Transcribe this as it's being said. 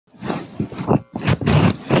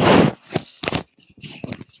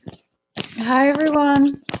Hi,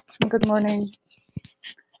 everyone. Good morning.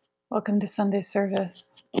 Welcome to Sunday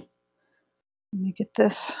service. Let me get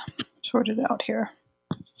this sorted out here.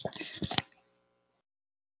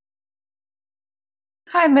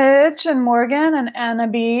 Hi, Midge and Morgan and Anna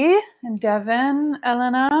B. and Devin,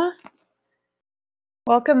 Elena.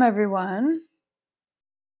 Welcome, everyone.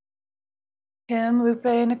 Kim, Lupe,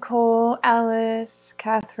 Nicole, Alice,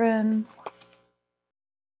 Catherine,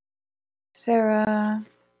 Sarah.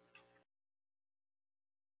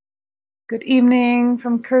 Good evening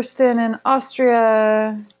from Kirsten in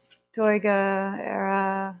Austria, Doiga,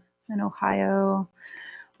 Era in Ohio.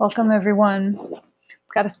 Welcome, everyone. We've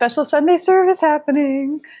got a special Sunday service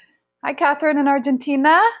happening. Hi, Catherine in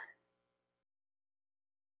Argentina.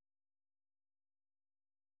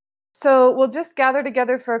 So we'll just gather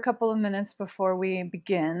together for a couple of minutes before we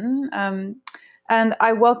begin. And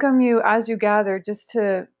I welcome you as you gather just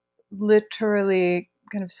to literally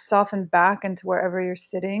kind of soften back into wherever you're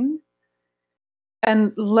sitting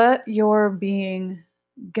and let your being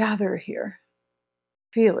gather here.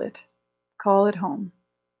 Feel it. Call it home.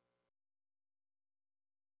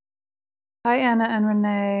 Hi, Anna and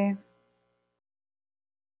Renee.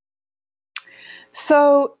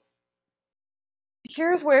 So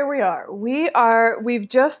here's where we are. We've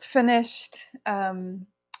just finished,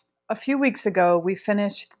 a few weeks ago, we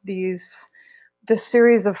finished this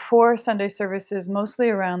series of 4 Sunday services,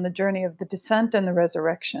 mostly around the journey of the descent and the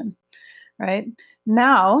resurrection, right?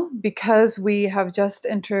 Now, because we have just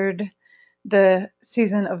entered the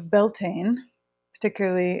season of Beltane,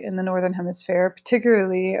 particularly in the Northern Hemisphere,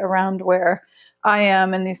 particularly around where I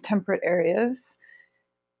am in these temperate areas,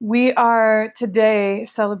 we are today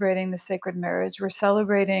celebrating the sacred marriage. We're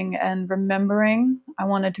celebrating and remembering. I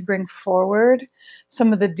wanted to bring forward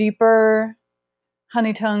some of the deeper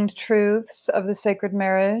honey-tongued truths of the sacred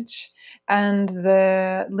marriage and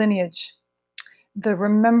the lineage, the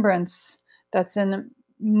remembrance that's in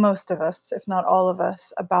most of us, if not all of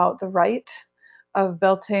us, about the rite of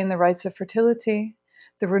Beltane, the rites of fertility,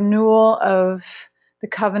 the renewal of the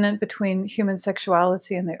covenant between human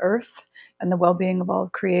sexuality and the earth and the well-being of all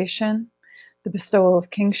of creation, the bestowal of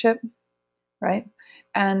kingship, right?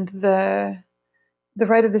 And the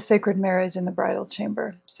rite of the sacred marriage in the bridal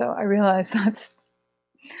chamber. So I realize that's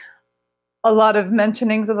a lot of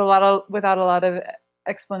mentionings without a lot of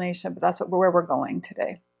explanation, but that's where we're going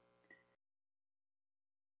today.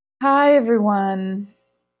 Hi, everyone.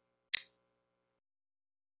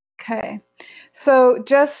 Okay, so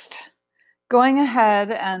just going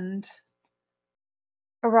ahead and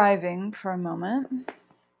arriving for a moment.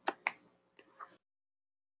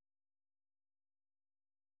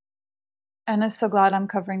 And I'm so glad I'm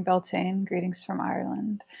covering Beltane. Greetings from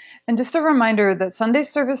Ireland. And just a reminder that Sunday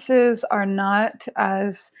services are not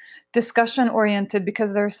as discussion oriented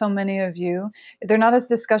because there are so many of you. They're not as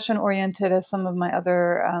discussion oriented as some of my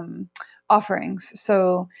other offerings.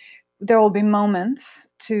 So there will be moments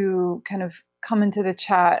to kind of come into the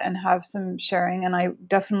chat and have some sharing. And I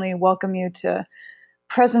definitely welcome you to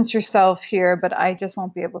presence yourself here, but I just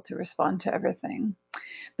won't be able to respond to everything.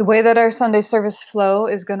 The way that our Sunday service flow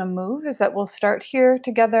is going to move is that we'll start here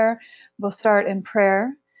together. We'll start in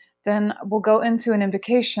prayer. Then we'll go into an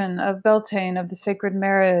invocation of Beltane, of the sacred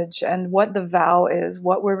marriage, and what the vow is,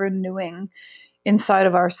 what we're renewing inside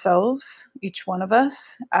of ourselves, each one of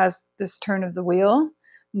us, as this turn of the wheel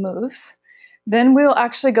moves. Then we'll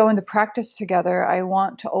actually go into practice together. I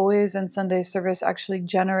want to always in Sunday service actually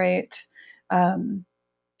generate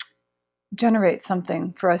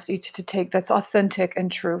something for us each to take that's authentic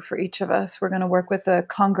and true for each of us. We're going to work with a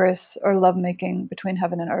congress or lovemaking between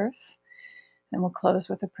heaven and earth. And we'll close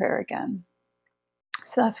with a prayer again.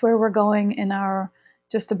 So that's where we're going in our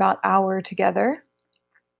just about hour together.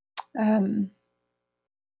 And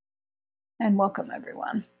welcome,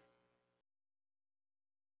 everyone.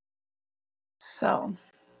 So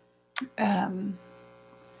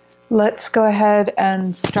let's go ahead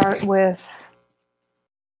and start with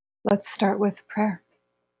prayer.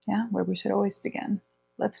 Yeah, where we should always begin.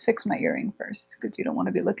 Let's fix my earring first, because you don't want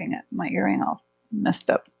to be looking at my earring all messed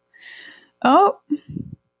up. Oh,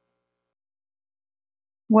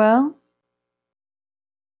 well,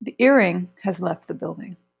 the earring has left the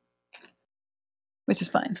building, which is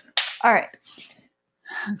fine. All right.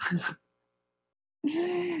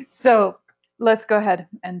 So let's go ahead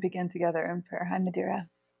and begin together in prayer. Hi, Madeira.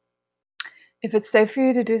 If it's safe for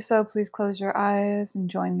you to do so, please close your eyes and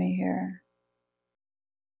join me here.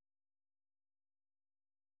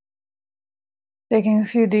 Taking a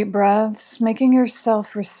few deep breaths, making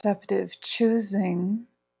yourself receptive, choosing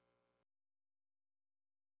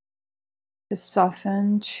to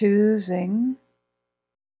soften, choosing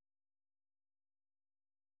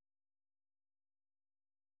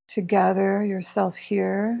to gather yourself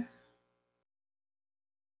here.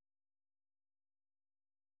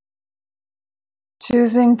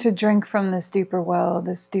 Choosing to drink from this deeper well,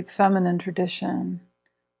 this deep feminine tradition,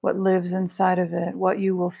 what lives inside of it, what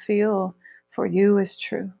you will feel for you is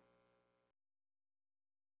true.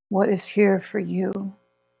 What is here for you?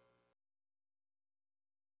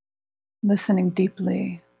 Listening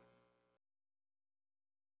deeply,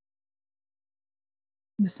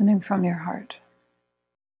 listening from your heart.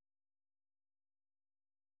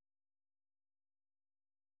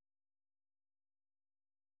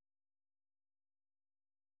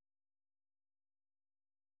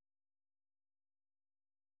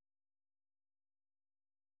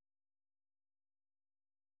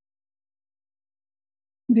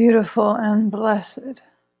 Beautiful and blessed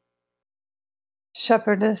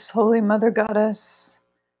Shepherdess, Holy Mother Goddess,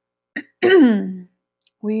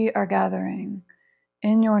 we are gathering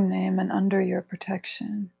in your name and under your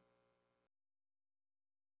protection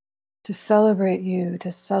to celebrate you,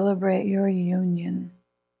 to celebrate your union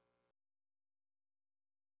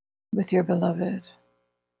with your beloved,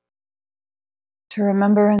 to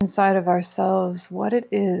remember inside of ourselves what it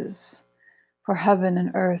is for heaven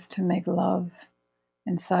and earth to make love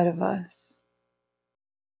inside of us.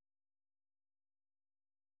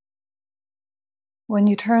 When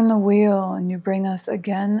you turn the wheel and you bring us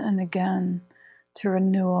again and again to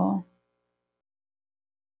renewal,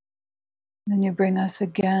 then you bring us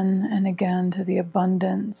again and again to the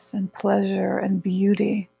abundance and pleasure and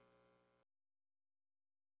beauty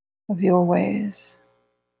of your ways.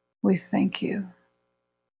 We thank you.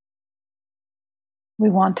 We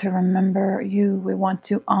want to remember you. We want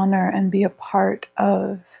to honor and be a part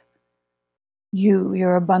of you,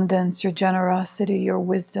 your abundance, your generosity, your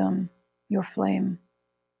wisdom, your flame.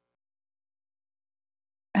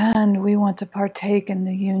 And we want to partake in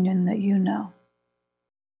the union that you know.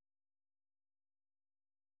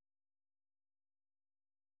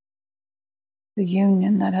 The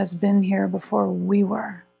union that has been here before we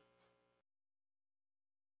were.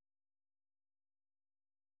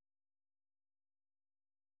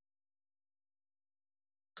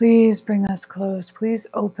 Please bring us close. Please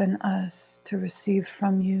open us to receive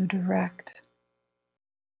from you direct.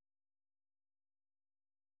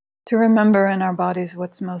 To remember in our bodies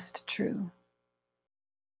what's most true.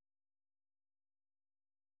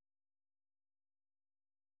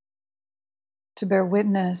 To bear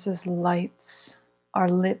witness as lights are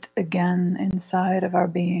lit again inside of our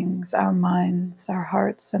beings, our minds, our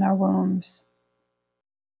hearts, and our wombs.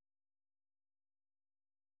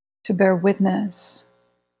 To bear witness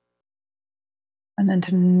and then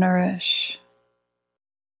to nourish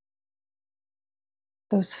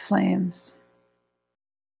those flames,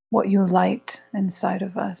 what you light inside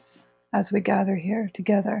of us as we gather here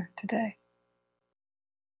together today.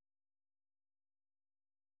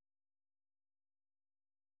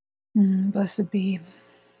 Blessed be.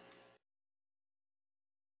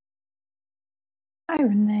 Hi,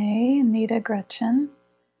 Renee, Anita, Gretchen.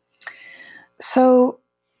 So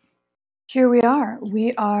here we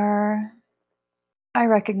are. I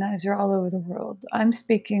recognize you're all over the world. I'm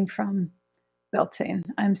speaking from Beltane.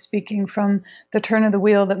 I'm speaking from the turn of the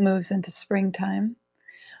wheel that moves into springtime.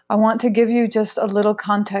 I want to give you just a little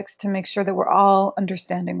context to make sure that we're all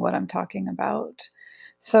understanding what I'm talking about.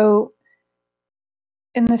 So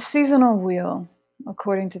in the seasonal wheel,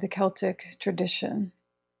 according to the Celtic tradition,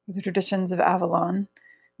 the traditions of Avalon,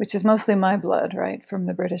 which is mostly my blood, right, from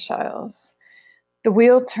the British Isles, the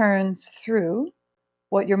wheel turns through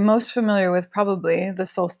what you're most familiar with, probably the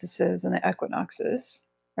solstices and the equinoxes,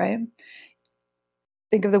 right?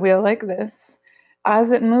 Think of the wheel like this.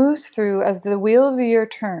 As it moves through, as the wheel of the year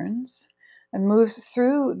turns and moves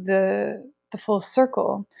through the full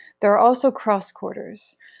circle, there are also cross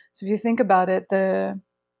quarters. So if you think about it,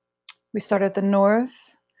 we start at the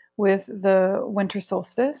north with the winter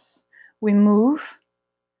solstice. We move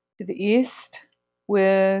to the east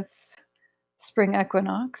with spring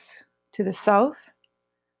equinox, to the south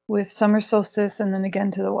with summer solstice, and then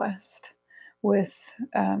again to the west with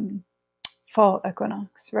fall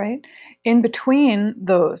equinox, right? In between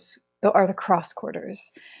those are the cross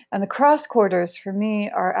quarters. And the cross quarters for me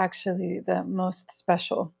are actually the most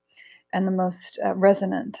special and the most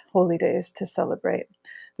resonant holy days to celebrate.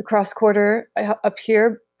 The cross quarter up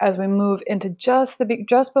here, as we move into just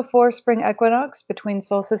before spring equinox, between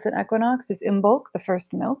solstice and equinox, is Imbolc, the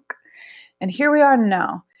first milk. And here we are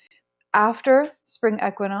now, after spring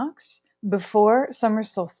equinox, before summer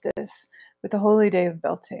solstice, with the holy day of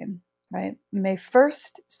Beltane, right? May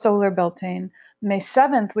 1st, solar Beltane. May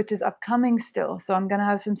 7th, which is upcoming still. So I'm going to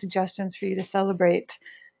have some suggestions for you to celebrate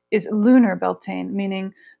is lunar Beltane,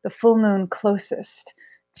 meaning the full moon closest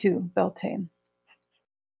to Beltane.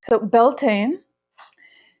 So Beltane,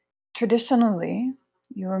 traditionally,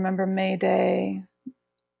 you remember May Day,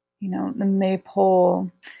 the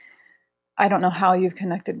maypole. I don't know how you've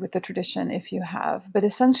connected with the tradition, if you have, but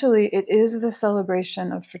essentially it is the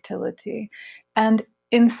celebration of fertility. And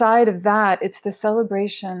inside of that, it's the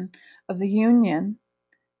celebration of the union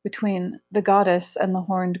between the goddess and the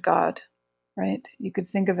horned god, right? You could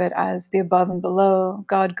think of it as the above and below,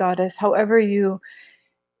 God, goddess, however you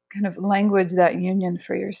kind of language that union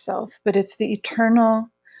for yourself. But it's the eternal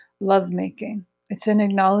lovemaking. It's an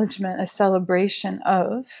acknowledgement, a celebration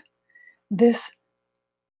of this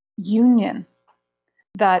union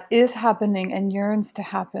that is happening and yearns to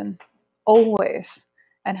happen always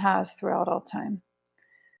and has throughout all time,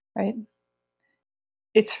 right?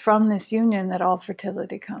 It's from this union that all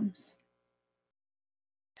fertility comes.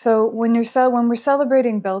 So when we're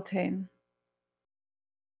celebrating Beltane,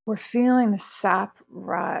 we're feeling the sap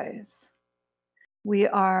rise. We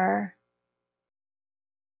are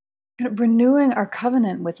kind of renewing our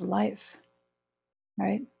covenant with life,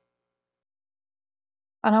 right?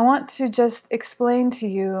 And I want to just explain to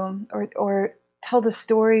you or tell the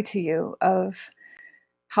story to you of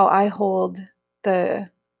how I hold the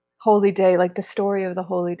holy day, like the story of the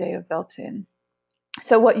holy day of Beltane.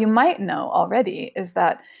 So what you might know already is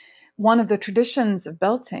that one of the traditions of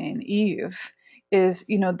Beltane, Eve, is,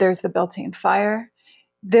 there's the Beltane fire.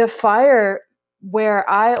 The fire where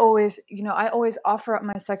I always offer up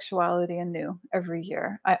my sexuality anew every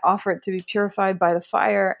year. I offer it to be purified by the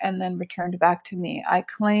fire and then returned back to me. I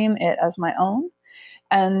claim it as my own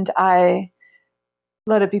and I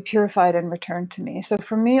let it be purified and returned to me. So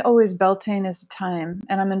for me, always Beltane is a time,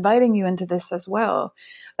 and I'm inviting you into this as well,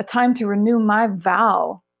 a time to renew my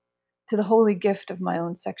vow to the holy gift of my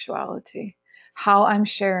own sexuality, how I'm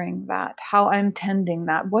sharing that, how I'm tending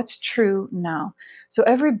that, what's true now. So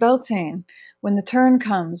every Beltane, when the turn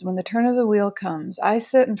comes, when the turn of the wheel comes, I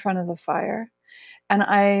sit in front of the fire and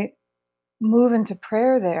I move into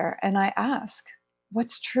prayer there and I ask,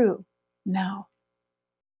 what's true now,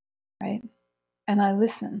 right? And I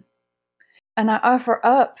listen. And I offer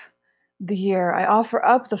up the year. I offer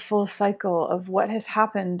up the full cycle of what has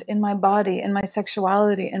happened in my body, in my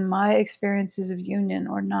sexuality, in my experiences of union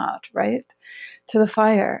or not, right? To the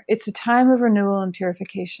fire. It's a time of renewal and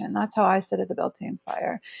purification. That's how I sit at the Beltane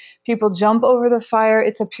fire. People jump over the fire.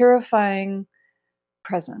 It's a purifying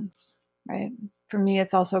presence, right? For me,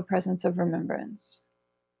 it's also a presence of remembrance.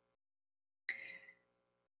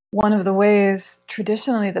 One of the ways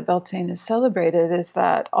traditionally that Beltane is celebrated is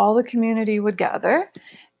that all the community would gather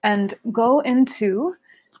and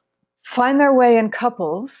find their way in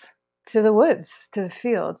couples to the woods, to the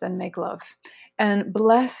fields, and make love and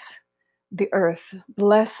bless the earth,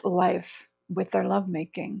 bless life with their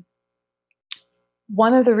lovemaking.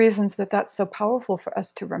 One of the reasons that that's so powerful for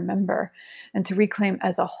us to remember and to reclaim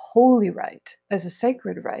as a holy rite, as a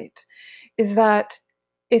sacred rite, is that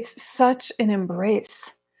it's such an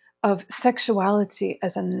embrace of sexuality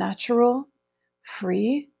as a natural,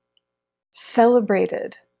 free,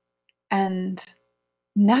 celebrated, and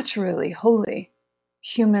naturally holy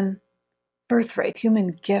human birthright,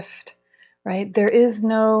 human gift, right?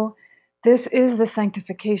 This is the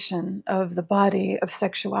sanctification of the body, of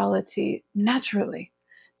sexuality naturally.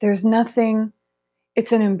 There's nothing,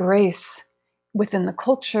 it's an embrace within the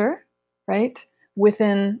culture, right?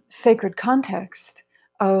 Within sacred context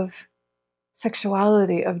of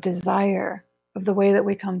sexuality, of desire, of the way that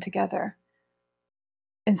we come together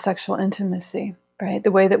in sexual intimacy, right?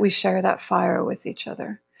 The way that we share that fire with each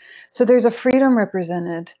other. So there's a freedom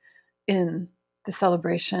represented in the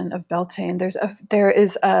celebration of Beltane. There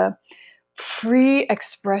is a free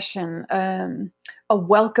expression, a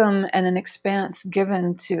welcome and an expanse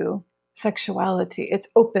given to sexuality. It's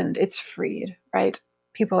opened, it's freed, right?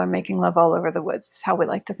 People are making love all over the woods. It's how we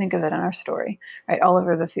like to think of it in our story, right? All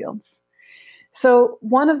over the fields. So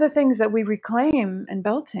one of the things that we reclaim in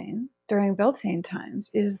Beltane during Beltane times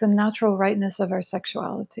is the natural rightness of our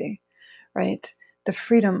sexuality, right? The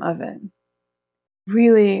freedom of it,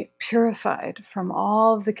 really purified from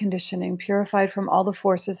all of the conditioning, purified from all the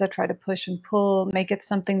forces that try to push and pull, make it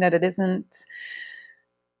something that it isn't,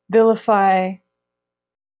 vilify,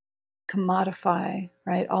 commodify,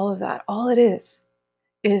 right? All of that. All it is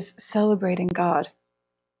celebrating God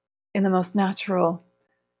in the most natural,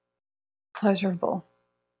 pleasurable,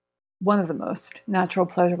 one of the most natural,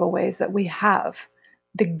 pleasurable ways that we have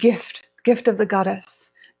the gift of the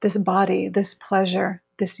goddess, this body, this pleasure,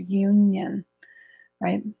 this union,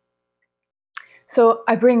 right? So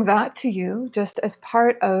I bring that to you just as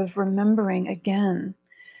part of remembering again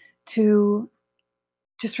to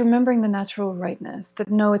just remembering the natural rightness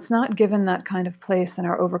that no, it's not given that kind of place in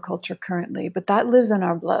our overculture currently, but that lives in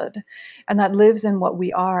our blood, and that lives in what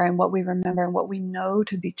we are and what we remember and what we know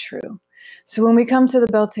to be true. So when we come to the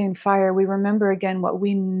Beltane fire, we remember again what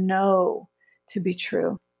we know to be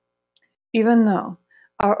true, even though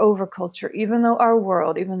our overculture, even though our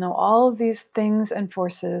world, even though all of these things and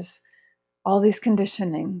forces, all these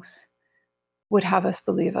conditionings would have us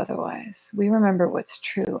believe otherwise. We remember what's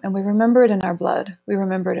true, and we remember it in our blood. We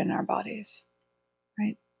remember it in our bodies,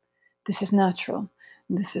 right? This is natural,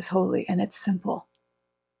 this is holy, and it's simple.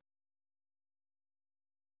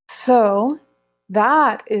 So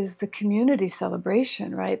that is the community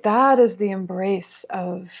celebration, right? That is the embrace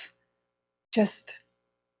of just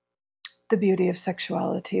the beauty of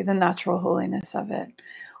sexuality, the natural holiness of it.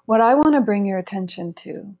 What I want to bring your attention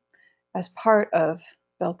to as part of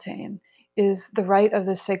Beltane is the rite of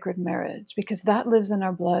the sacred marriage, because that lives in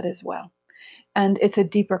our blood as well. And it's a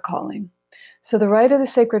deeper calling. So the rite of the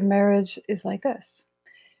sacred marriage is like this.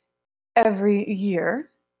 Every year,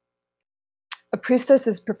 a priestess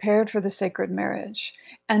is prepared for the sacred marriage.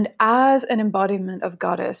 And as an embodiment of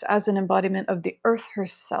goddess, as an embodiment of the earth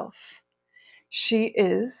herself, she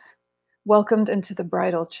is welcomed into the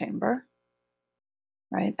bridal chamber,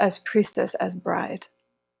 right? As priestess, as bride.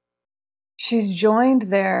 She's joined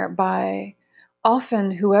there by often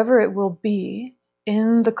whoever it will be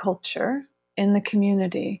in the culture, in the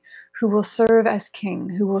community, who will serve as king,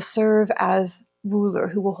 who will serve as ruler,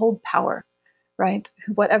 who will hold power, right?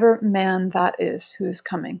 Whatever man that is who's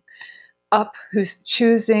coming up, who's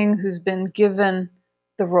choosing, who's been given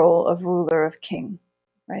the role of ruler, of king,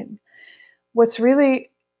 right? What's really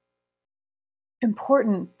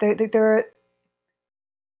important,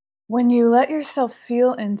 when you let yourself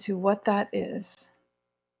feel into what that is,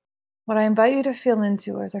 what I invite you to feel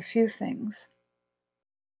into is a few things.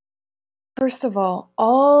 First of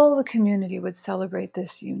all the community would celebrate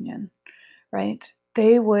this union, right?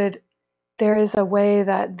 There is a way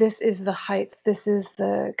that this is the height, this is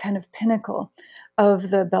the kind of pinnacle of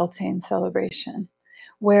the Beltane celebration,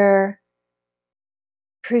 where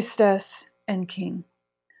priestess and king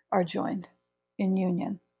are joined in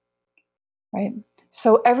union, right?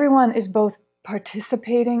 So everyone is both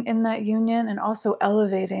participating in that union and also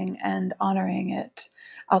elevating and honoring it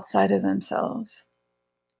outside of themselves.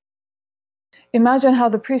 Imagine how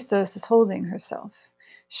the priestess is holding herself.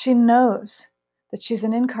 She knows that she's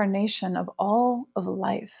an incarnation of all of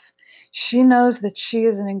life. She knows that she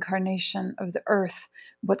is an incarnation of the earth,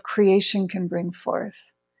 what creation can bring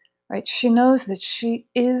forth, right? She knows that she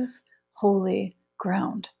is holy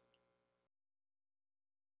ground.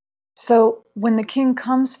 So when the king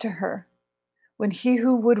comes to her, when he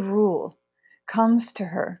who would rule comes to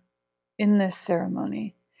her in this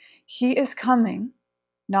ceremony, he is coming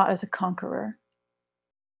not as a conqueror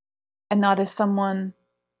and not as someone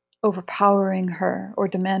overpowering her or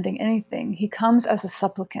demanding anything. He comes as a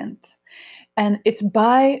supplicant. And it's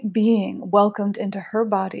by being welcomed into her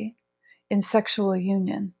body in sexual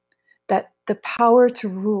union that the power to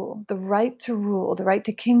rule, the right to rule, the right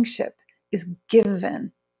to kingship is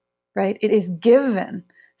given, right? It is given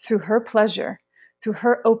through her pleasure, through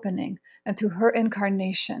her opening, and through her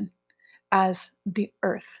incarnation as the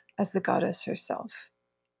earth, as the goddess herself.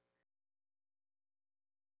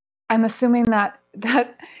 I'm assuming that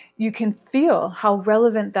you can feel how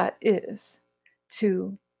relevant that is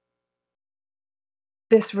to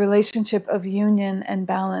this relationship of union and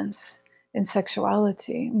balance in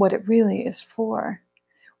sexuality, what it really is for,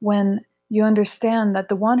 when you understand that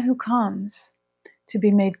the one who comes to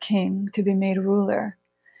be made king, to be made ruler,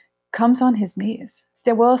 comes on his knees,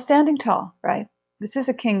 standing tall, right? This is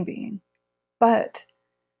a king being, but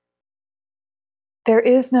there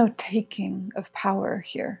is no taking of power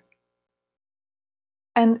here.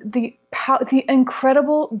 And the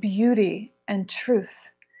incredible beauty and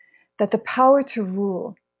truth that the power to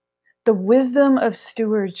rule, the wisdom of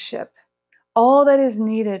stewardship, all that is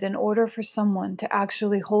needed in order for someone to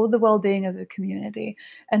actually hold the well-being of the community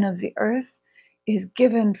and of the earth is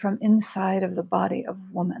given from inside of the body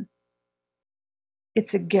of woman.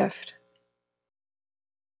 It's a gift.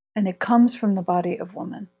 And it comes from the body of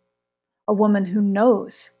woman, a woman who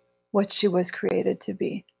knows what she was created to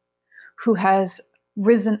be, who has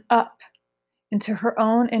risen up into her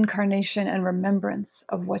own incarnation and remembrance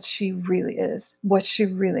of what she really is, what she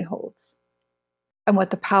really holds, and what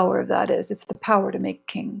the power of that is. It's the power to make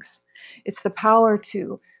kings. It's the power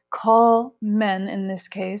to call men, in this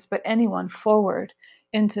case, but anyone forward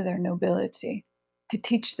into their nobility, to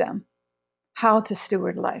teach them how to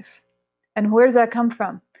steward life. And where does that come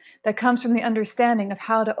from? That comes from the understanding of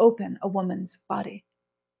how to open a woman's body.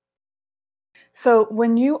 So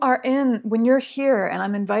when you're here and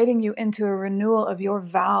I'm inviting you into a renewal of your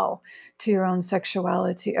vow to your own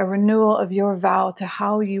sexuality, a renewal of your vow to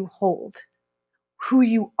how you hold, who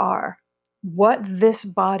you are, what this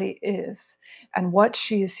body is, and what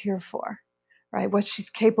she is here for, right? What she's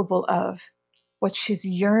capable of, what she's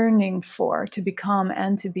yearning for to become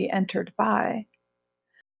and to be entered by.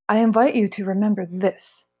 I invite you to remember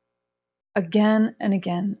this again and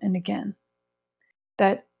again and again,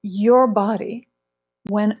 that your body,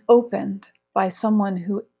 when opened by someone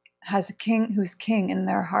who has a king, who's king in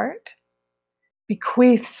their heart,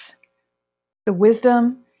 bequeaths the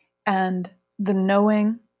wisdom and the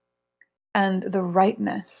knowing and the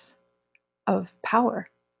rightness of power,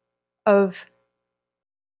 of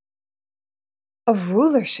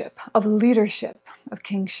rulership, of leadership, of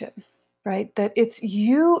kingship, right? That it's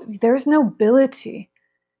you, there's nobility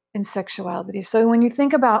in sexuality. So when you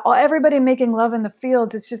think about everybody making love in the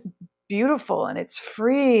fields, it's just beautiful and it's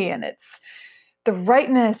free and it's the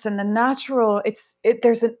rightness and the natural.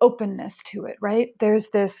 There's an openness to it, right? There's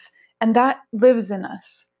this, and that lives in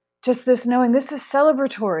us. Just this knowing, this is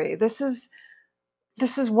celebratory. This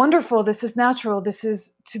is wonderful. This is natural. This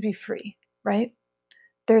is to be free, right?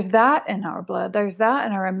 There's that in our blood. There's that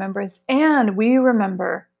in our remembrance. And we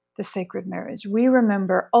remember the sacred marriage. We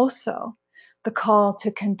remember also the call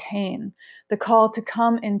to contain, the call to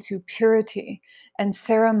come into purity and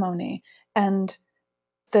ceremony and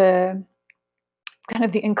the kind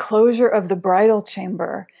of the enclosure of the bridal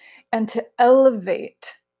chamber, and to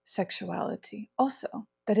elevate sexuality also,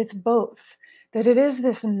 that it's both, that it is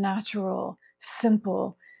this natural,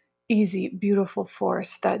 simple, easy, beautiful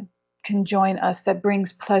force that can join us, that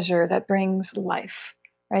brings pleasure, that brings life,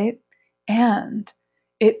 right? And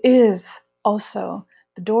it is also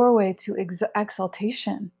the doorway to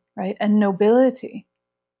exaltation, right? And nobility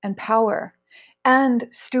and power and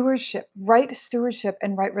stewardship, right stewardship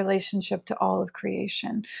and right relationship to all of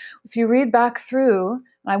creation. If you read back through, and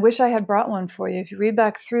I wish I had brought one for you, if you read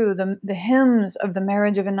back through the hymns of the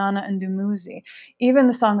marriage of Inanna and Dumuzi, even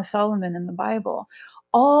the Song of Solomon in the Bible,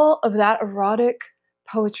 all of that erotic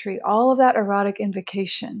poetry, all of that erotic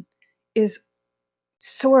invocation is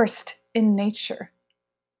sourced in nature.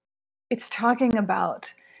 It's talking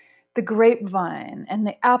about the grapevine and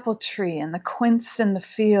the apple tree and the quince in the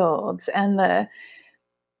fields and the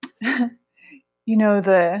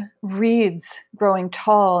the reeds growing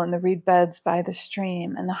tall in the reed beds by the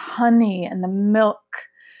stream, and the honey and the milk,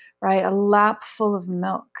 right? A lap full of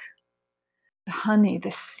milk, the honey,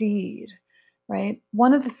 the seed, right?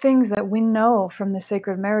 One of the things that we know from the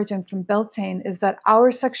sacred marriage and from Beltane is that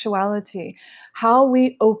our sexuality, how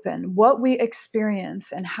we open, what we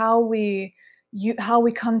experience, and how we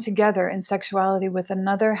come together in sexuality with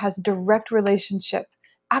another has direct relationship,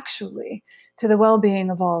 actually, to the well-being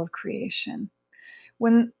of all of creation.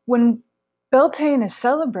 When Beltane is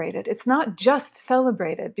celebrated, it's not just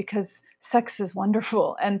celebrated because sex is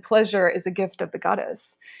wonderful and pleasure is a gift of the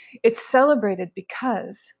goddess. It's celebrated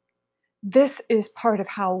because this is part of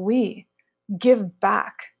how we give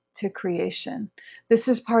back to creation. This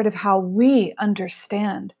is part of how we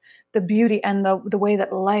understand the beauty and the way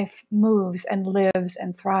that life moves and lives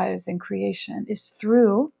and thrives in creation is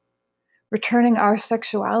through returning our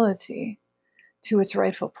sexuality to its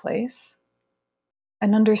rightful place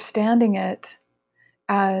and understanding it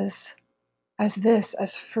as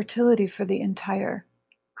as fertility for the entire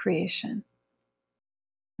creation,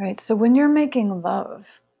 right? So when you're making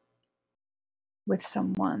love with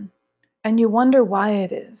someone and you wonder why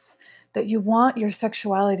it is that you want your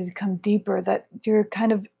sexuality to come deeper, that you're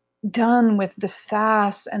kind of done with the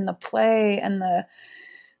sass and the play and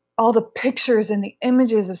all the pictures and the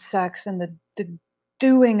images of sex and the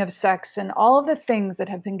doing of sex and all of the things that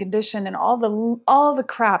have been conditioned and all the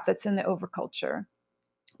crap that's in the overculture,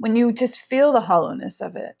 when you just feel the hollowness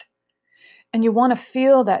of it and you want to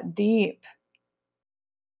feel that deep,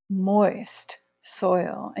 moist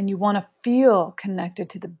soil, and you want to feel connected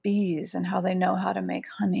to the bees and how they know how to make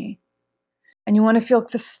honey, and you want to feel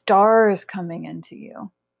the stars coming into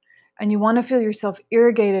you, and you want to feel yourself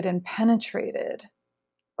irrigated and penetrated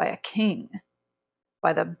by a king,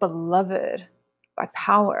 by the beloved, by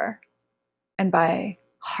power, and by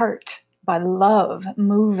heart, by love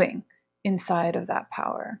moving inside of that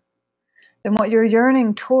power, then what you're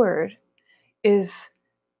yearning toward is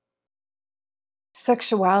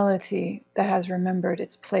sexuality that has remembered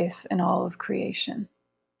its place in all of creation,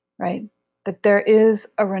 right? That there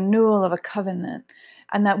is a renewal of a covenant,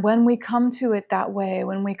 and that when we come to it that way,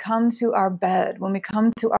 when we come to our bed, when we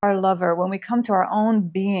come to our lover, when we come to our own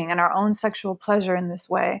being and our own sexual pleasure in this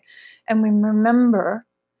way, and we remember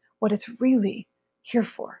what it's really here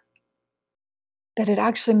for, that it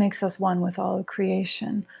actually makes us one with all of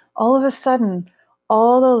creation. All of a sudden,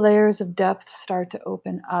 all the layers of depth start to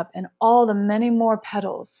open up, and all the many more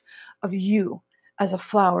petals of you as a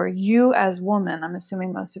flower, you as woman. I'm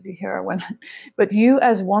assuming most of you here are women, but you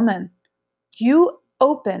as woman, you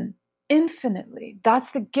open infinitely.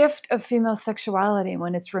 That's the gift of female sexuality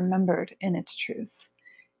when it's remembered in its truth.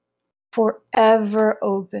 Forever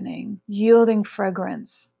opening, yielding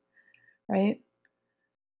fragrance, right?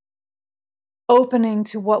 Opening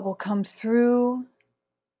to what will come through,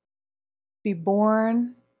 be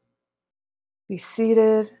born, be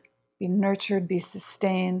seated, be nurtured, be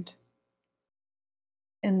sustained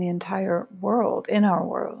in the entire world, in our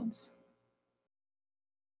worlds.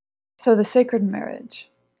 So the sacred marriage.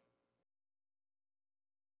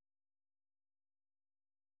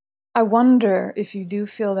 I wonder if you do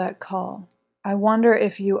feel that call. I wonder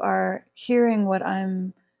if you are hearing what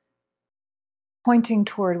I'm pointing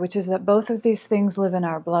toward, which is that both of these things live in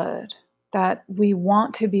our blood, that we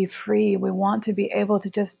want to be free. We want to be able to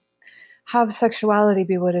just have sexuality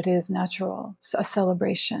be what it is, natural, a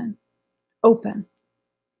celebration, open,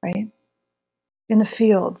 right? In the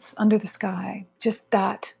fields, under the sky, just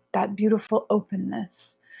that beautiful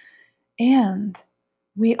openness. And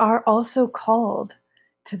we are also called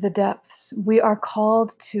to the depths. We are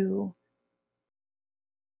called to,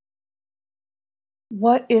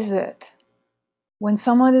 what is it when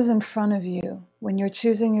someone is in front of you, when you're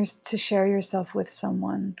choosing to share yourself with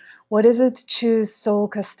someone? What is it to choose soul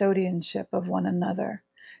custodianship of one another,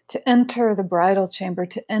 to enter the bridal chamber,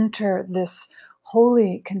 to enter this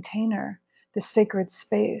holy container, this sacred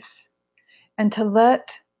space, and to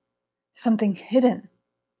let something hidden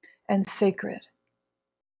and sacred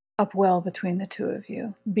upwell between the two of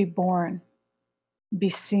you, be born, be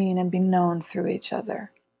seen, and be known through each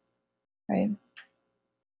other, right?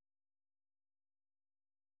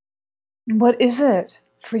 What is it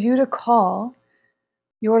for you to call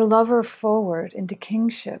your lover forward into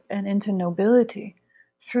kingship and into nobility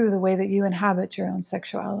through the way that you inhabit your own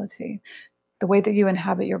sexuality, the way that you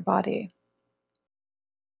inhabit your body?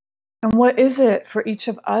 And what is it for each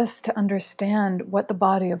of us to understand what the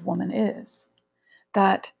body of woman is?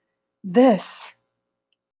 That this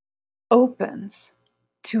opens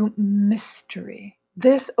to mystery.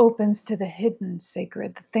 This opens to the hidden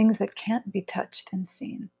sacred, the things that can't be touched and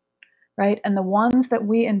seen, right? And the ones that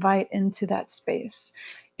we invite into that space,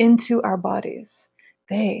 into our bodies,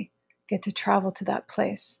 they get to travel to that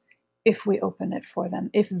place if we open it for them,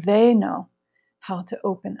 if they know how to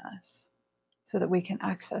open us so that we can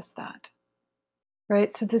access that,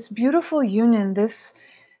 right? So this beautiful union, this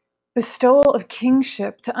bestowal of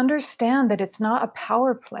kingship, to understand that it's not a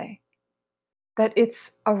power play, that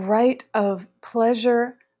it's a rite of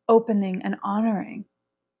pleasure, opening, and honoring,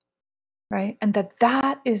 right? And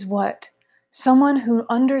that is what someone who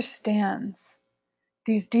understands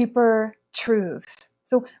these deeper truths.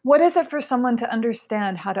 So, what is it for someone to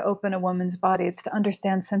understand how to open a woman's body? It's to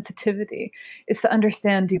understand sensitivity, it's to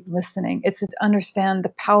understand deep listening, it's to understand the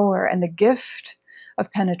power and the gift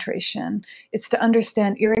of penetration, it's to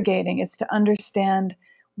understand irrigating, it's to understand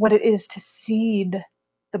what it is to seed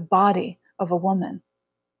the body of a woman,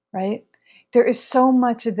 right? There is so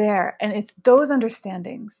much there, and it's those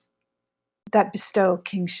understandings that bestow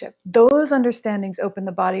kingship. Those understandings open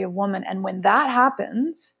the body of woman, and when that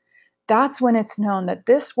happens, that's when it's known that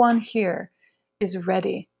this one here is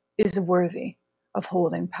ready, is worthy of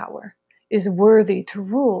holding power, is worthy to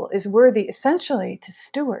rule, is worthy essentially to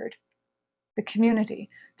steward the community,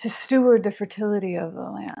 to steward the fertility of the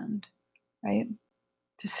land, right?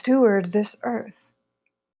 To steward this earth.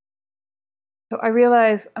 So I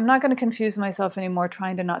realize I'm not going to confuse myself anymore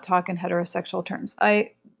trying to not talk in heterosexual terms.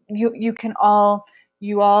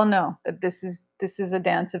 You all know that this is a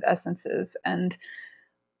dance of essences, and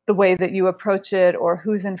the way that you approach it or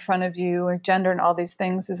who's in front of you or gender and all these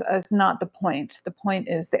things is not the point. The point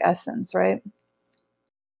is the essence, right?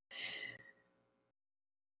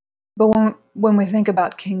 But when we think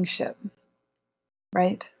about kingship,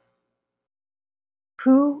 right?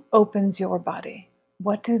 Who opens your body?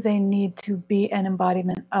 What do they need to be an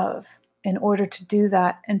embodiment of in order to do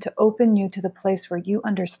that and to open you to the place where you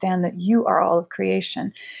understand that you are all of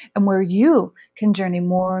creation and where you can journey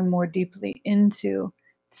more and more deeply into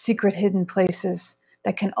secret hidden places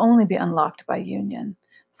that can only be unlocked by union?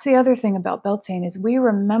 That's the other thing about Beltane is we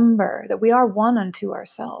remember that we are one unto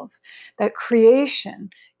ourselves, that creation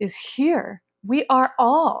is here. We are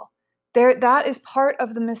all there. That is part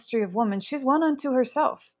of the mystery of woman. She's one unto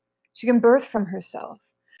herself. She can birth from herself,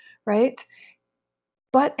 right?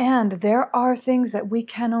 And there are things that we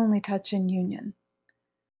can only touch in union,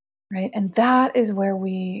 right? And that is where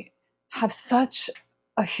we have such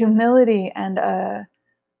a humility and a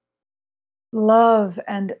love,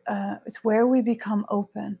 and it's where we become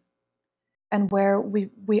open, and where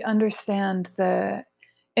we understand the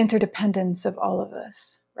interdependence of all of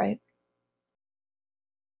us, right?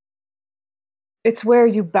 It's where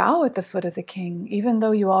you bow at the foot of the King, even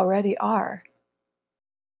though you already are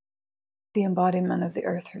the embodiment of the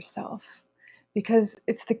earth herself, because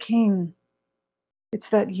it's the King. It's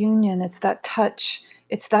that union, it's that touch,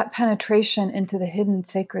 it's that penetration into the hidden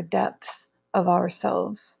sacred depths of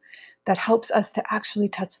ourselves that helps us to actually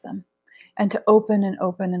touch them and to open and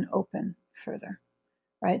open and open further,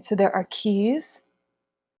 right? So there are keys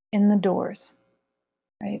in the doors,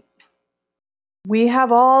 right? We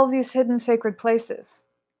have all these hidden sacred places.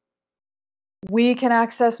 We can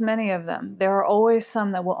access many of them. There are always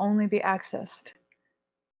some that will only be accessed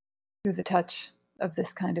through the touch of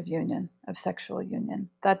this kind of union, of sexual union.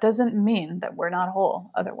 That doesn't mean that we're not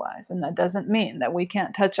whole otherwise, and that doesn't mean that we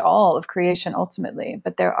can't touch all of creation ultimately,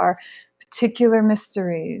 but there are particular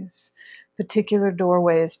mysteries, particular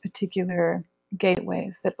doorways, particular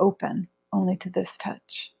gateways that open only to this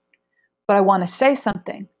touch. But I want to say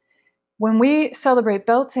something. When we celebrate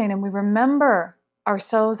Beltane and we remember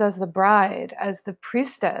ourselves as the bride, as the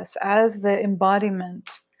priestess, as the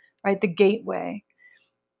embodiment, right, the gateway,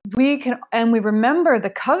 we can, and we remember the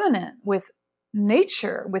covenant with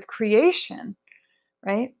nature, with creation,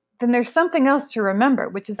 right? Then there's something else to remember,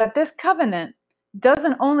 which is that this covenant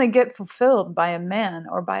doesn't only get fulfilled by a man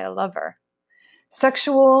or by a lover.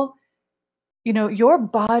 Sexual, your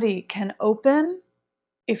body can open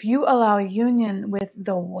if you allow union with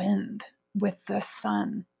the wind, with the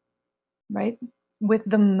sun, right? With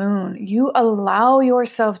the moon. You allow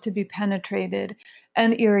yourself to be penetrated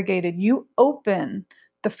and irrigated. You open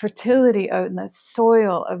the fertility of the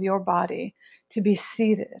soil of your body to be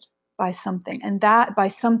seeded by something, and that by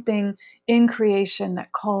something in creation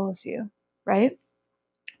that calls you, right?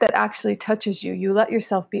 That actually touches you. You let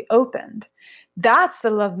yourself be opened. That's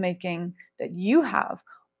the lovemaking that you have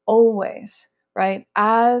always, right?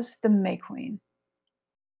 As the May Queen,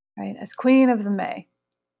 right? As Queen of the May.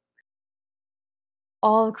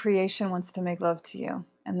 All creation wants to make love to you,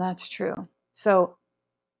 and that's true. So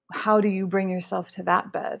how do you bring yourself to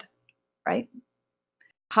that bed, right?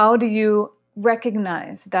 How do you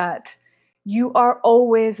recognize that you are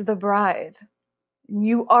always the bride?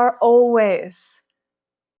 You are always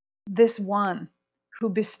this one who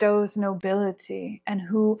bestows nobility, and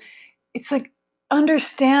who, it's like,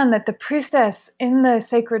 understand that the priestess in the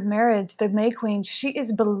sacred marriage, the May Queen, she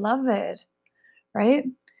is beloved, right?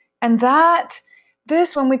 And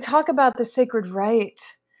when we talk about the sacred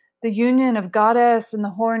rite, the union of goddess and the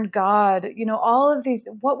horned god, all of these,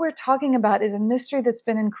 what we're talking about is a mystery that's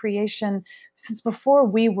been in creation since before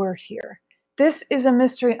we were here. This is a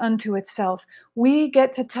mystery unto itself. We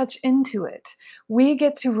get to touch into it. We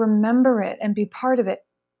get to remember it and be part of it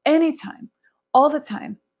anytime, all the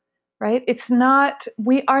time, right?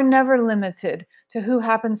 We are never limited to who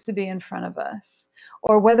happens to be in front of us,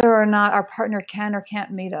 or whether or not our partner can or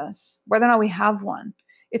can't meet us, whether or not we have one.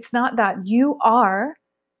 It's not that. You are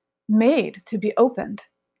made to be opened.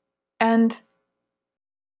 And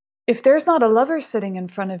if there's not a lover sitting in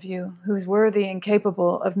front of you who's worthy and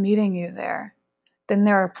capable of meeting you there, then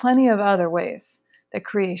there are plenty of other ways that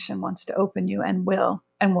creation wants to open you, and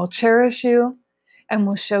will cherish you, and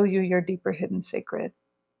will show you your deeper hidden sacred,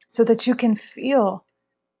 so that you can feel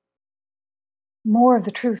more of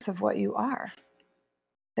the truth of what you are,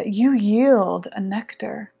 that you yield a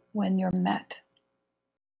nectar when you're met,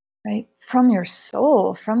 right? From your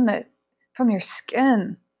soul, from your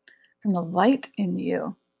skin, from the light in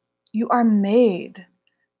you. You are made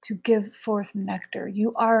to give forth nectar.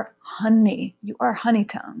 You are honey. You are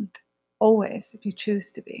honey-tongued, always, if you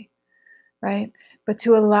choose to be, right? But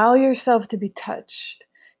to allow yourself to be touched,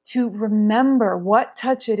 to remember what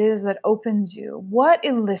touch it is that opens you, what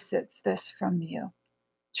elicits this from you,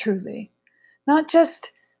 truly. Not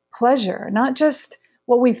just pleasure, not just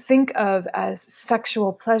what we think of as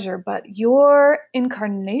sexual pleasure, but your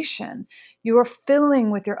incarnation, your filling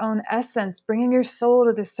with your own essence, bringing your soul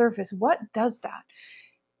to the surface. What does that?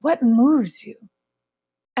 What moves you?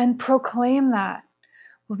 And proclaim that.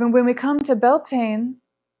 When we come to Beltane,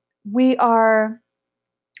 we are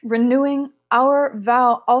renewing our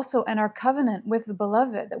vow also, and our covenant with the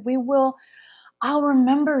beloved, that I'll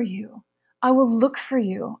remember you. I will look for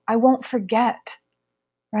you. I won't forget,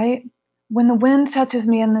 right? When the wind touches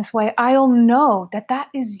me in this way, I'll know that that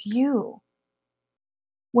is you.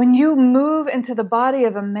 When you move into the body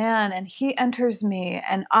of a man and he enters me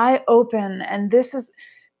and I open, and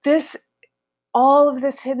all of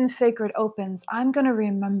this hidden sacred opens, I'm going to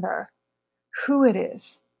remember who it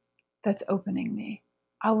is that's opening me.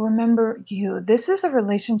 I'll remember you. This is a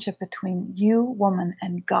relationship between you, woman,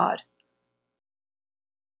 and God.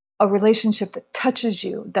 A relationship that touches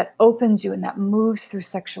you, that opens you, and that moves through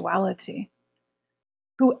sexuality.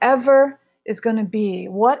 Whoever is going to be,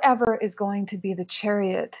 whatever is going to be the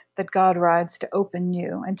chariot that God rides to open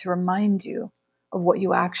you and to remind you of what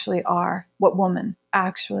you actually are, what woman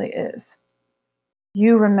actually is.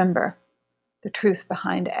 You remember the truth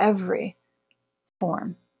behind every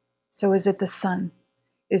form. So is it the sun?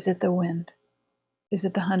 Is it the wind? Is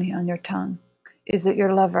it the honey on your tongue? Is it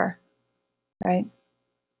your lover? Right?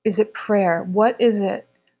 Is it prayer? What is it?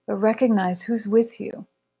 But recognize who's with you.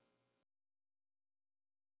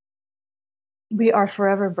 We are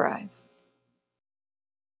forever brides,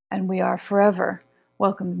 and we are forever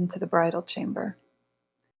welcomed into the bridal chamber.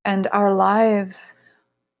 And our lives,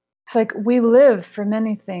 it's like we live for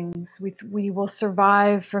many things. We will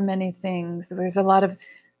survive for many things.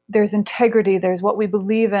 There's integrity, there's what we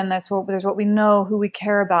believe in, there's what we know, who we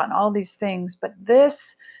care about, and all these things. But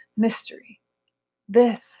this mystery,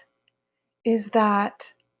 this is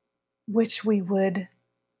that which we would,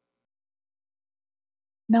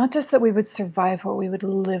 not just that we would survive for, we would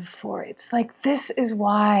live for. It's like, this is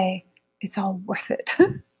why it's all worth it.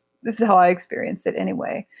 This is how I experienced it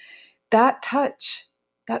anyway. That touch,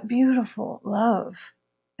 that beautiful love,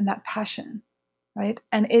 and that passion, right?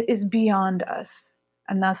 And it is beyond us.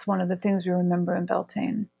 And that's one of the things we remember in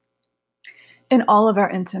Beltane. In all of our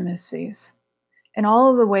intimacies, in all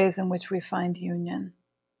of the ways in which we find union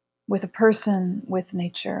with a person, with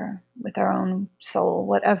nature, with our own soul,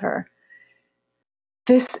 whatever.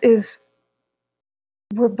 This is,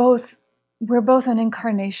 we're both an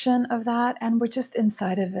incarnation of that, and we're just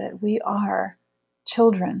inside of it. We are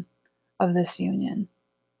children of this union.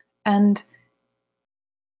 And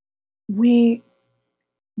we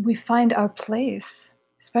find our place,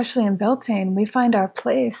 especially in Beltane, we find our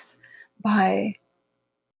place by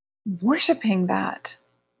worshiping that,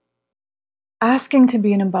 asking to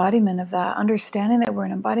be an embodiment of that, understanding that we're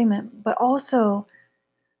an embodiment, but also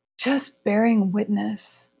just bearing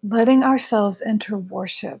witness, letting ourselves enter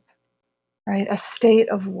worship, right? A state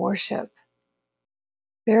of worship,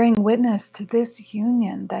 bearing witness to this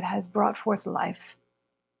union that has brought forth life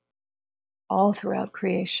all throughout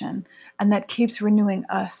creation, and that keeps renewing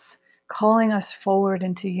us, calling us forward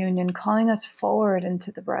into union, calling us forward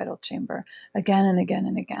into the bridal chamber again and again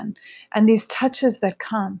and again. And these touches that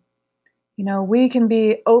come, we can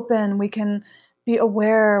be open, we can be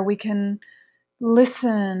aware, we can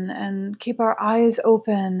listen and keep our eyes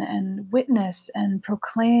open and witness and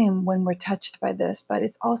proclaim when we're touched by this, but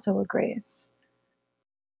it's also a grace.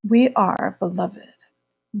 We are beloved.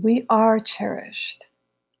 We are cherished.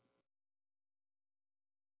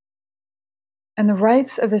 And the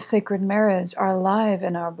rites of the sacred marriage are alive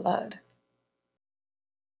in our blood.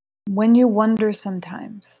 When you wonder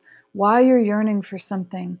sometimes why you're yearning for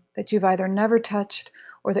something that you've either never touched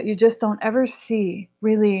or that you just don't ever see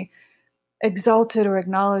really exalted or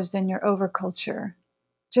acknowledged in your overculture,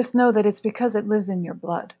 just know that it's because it lives in your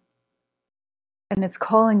blood. And it's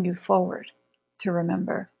calling you forward to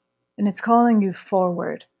remember. And it's calling you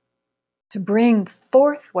forward to bring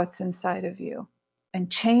forth what's inside of you and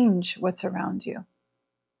change what's around you,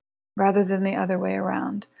 rather than the other way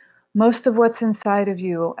around. Most of what's inside of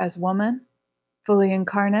you as woman, fully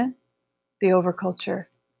incarnate, the overculture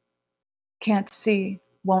can't see,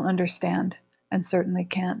 won't understand, and certainly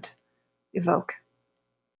can't evoke.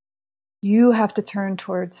 You have to turn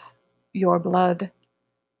towards your blood.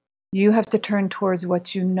 You have to turn towards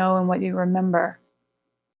what you know and what you remember.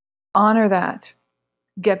 Honor that,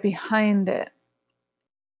 get behind it,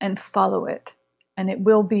 and follow it. And it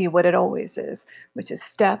will be what it always is, which is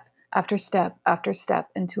step after step after step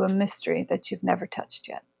into a mystery that you've never touched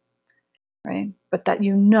yet, right? But that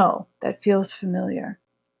that feels familiar.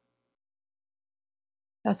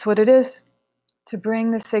 That's what it is, to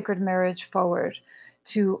bring the sacred marriage forward,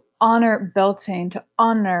 to honor Beltane, to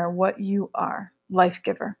honor what you are, life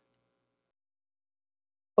giver,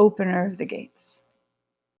 opener of the gates,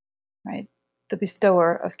 right? The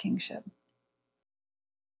bestower of kingship.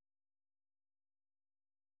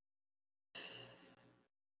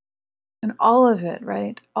 And all of it,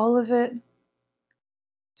 right? All of it,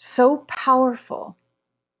 so powerful,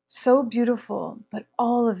 so beautiful, but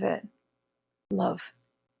all of it, love,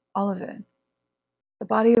 all of it. The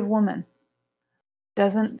body of woman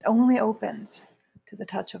only opens to the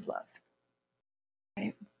touch of love,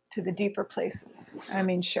 right? To the deeper places. I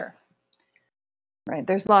mean, sure, right?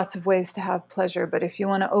 There's lots of ways to have pleasure, but if you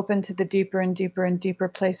want to open to the deeper and deeper and deeper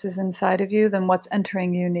places inside of you, then what's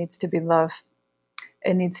entering you needs to be love.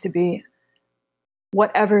 It needs to be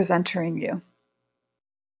whatever's entering you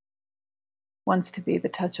wants to be the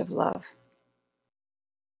touch of love.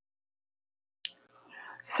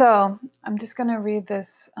 So I'm just going to read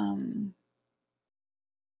this.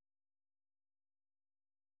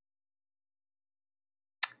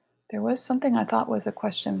 There was something I thought was a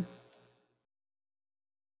question,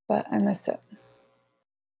 but I missed it.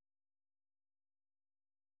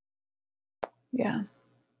 Yeah.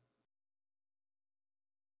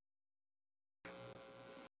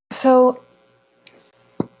 So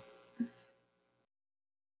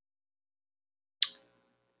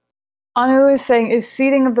Anu is saying, is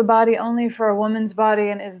seeding of the body only for a woman's body,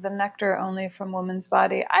 and is the nectar only from woman's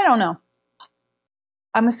body? I don't know.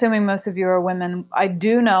 I'm assuming most of you are women. I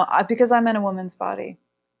do know, because I'm in a woman's body.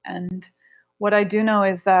 And what I do know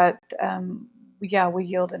is that, yeah, we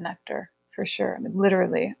yield a nectar for sure. I mean,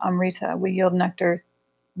 literally, Amrita, we yield nectar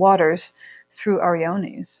waters through our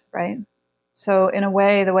yonis, right? So in a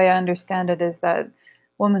way, the way I understand it is that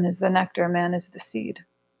woman is the nectar, man is the seed,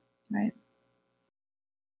 right?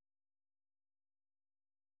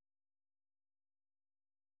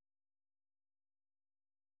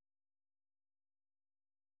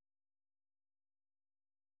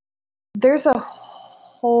 There's a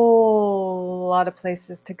whole lot of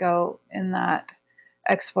places to go in that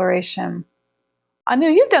exploration. I know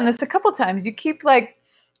you've done this a couple times. You keep like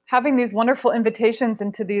having these wonderful invitations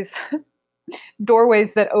into these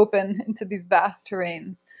doorways that open into these vast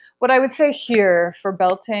terrains. What I would say here for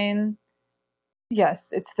Beltane,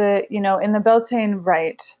 yes, it's the, in the Beltane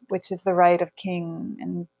rite, which is the rite of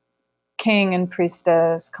king and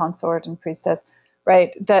priestess, consort and priestess,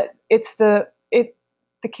 right? That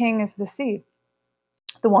the king is the seed,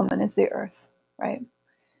 the woman is the earth, right?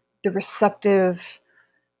 The receptive,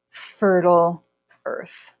 fertile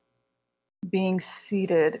earth, being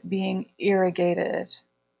seeded, being irrigated,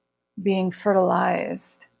 being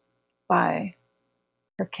fertilized by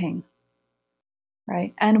her king,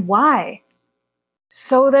 right? And why?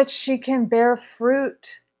 So that she can bear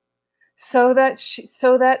fruit, so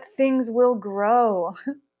that things will grow,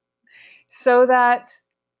 so that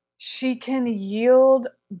she can yield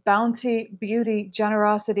bounty, beauty,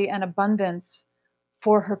 generosity, and abundance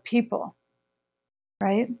for her people,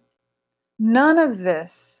 right? None of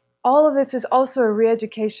this, all of this is also a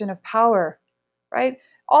re-education of power, right?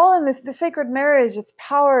 All in this, the sacred marriage, it's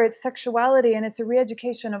power, it's sexuality, and it's a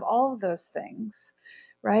re-education of all of those things,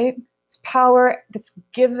 right? It's power that's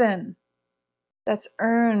given, that's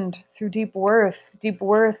earned through deep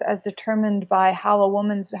worth as determined by how the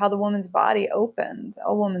woman's body opens,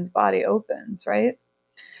 a woman's body opens, right?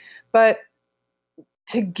 But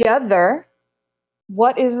together,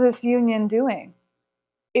 what is this union doing?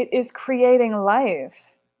 It is creating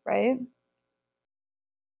life, right?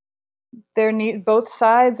 Both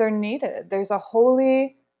sides are needed. There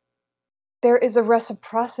is a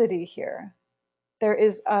reciprocity here. There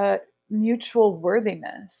is a mutual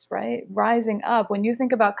worthiness, right? Rising up. When you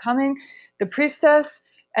think about the priestess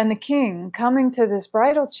and the king coming to this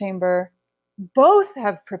bridal chamber, both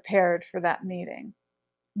have prepared for that meeting.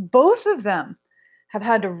 Both of them have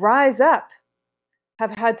had to rise up,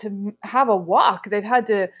 have had to have a walk. They've had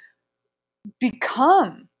to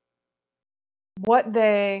become what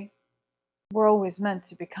they were always meant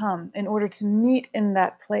to become in order to meet in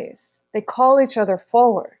that place. They call each other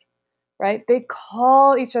forward, right? They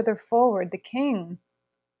call each other forward. The king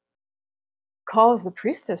calls the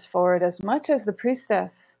priestess forward as much as the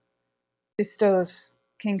priestess bestows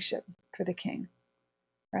kingship for the king,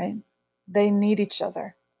 right? They need each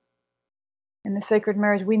other. In the sacred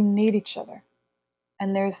marriage, we need each other.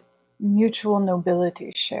 And there's mutual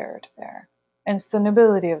nobility shared there. And it's the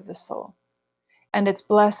nobility of the soul. And it's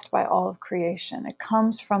blessed by all of creation. It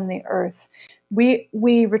comes from the earth. We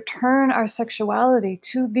return our sexuality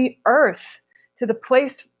to the earth, to the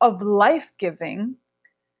place of life-giving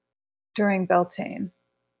during Beltane.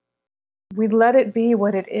 We let it be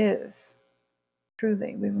what it is.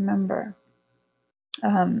 Truly, we remember.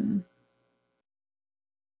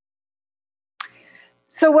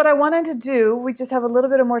 So what I wanted to do, we just have a little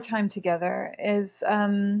bit of more time together, is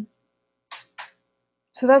so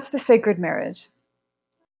that's the sacred marriage.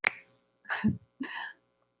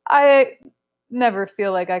 I never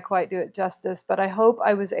feel like I quite do it justice, but I hope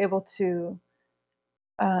I was able to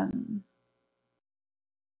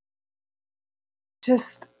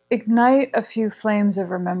just ignite a few flames of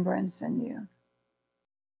remembrance in you.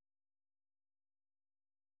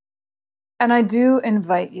 And I do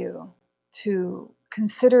invite you to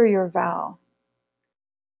consider your vow.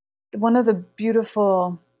 One of the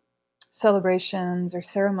beautiful celebrations or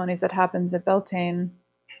ceremonies that happens at Beltane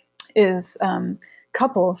is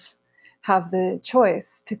couples have the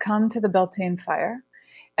choice to come to the Beltane fire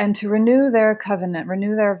and to renew their covenant,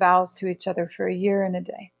 renew their vows to each other for a year and a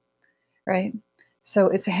day, right? So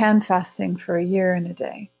it's a hand fasting for a year and a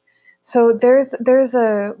day. So there's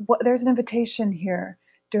an invitation here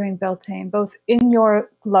during Beltane, both in your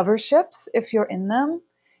loverships, if you're in them,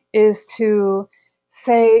 is to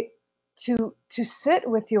say to sit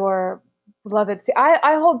with your beloved. See,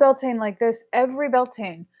 I hold Beltane like this. Every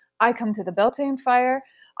Beltane, I come to the Beltane fire.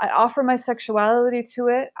 I offer my sexuality to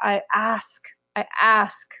it. I ask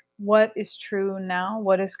what is true now,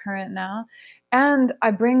 what is current now, and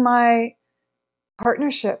I bring my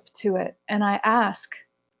partnership to it, and I ask,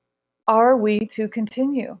 are we to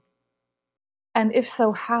continue? And if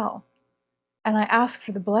so, how? And I ask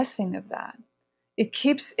for the blessing of that. It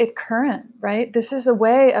keeps it current, right? This is a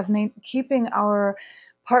way of keeping our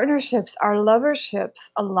partnerships, our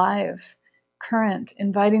loverships alive, current,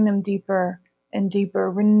 inviting them deeper and deeper,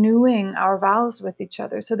 renewing our vows with each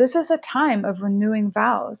other. So this is a time of renewing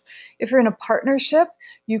vows. If you're in a partnership,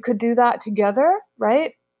 you could do that together,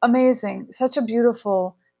 right? Amazing. Such a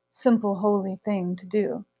beautiful, simple, holy thing to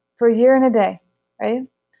do for a year and a day, right?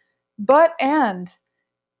 And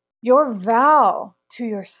your vow to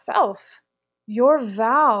yourself, your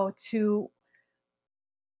vow to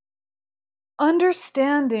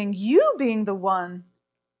understanding you being the one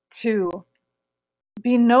to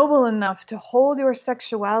be noble enough to hold your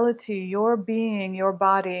sexuality, your being, your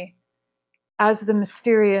body as the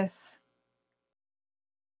mysterious,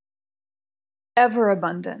 ever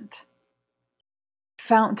abundant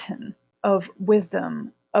fountain of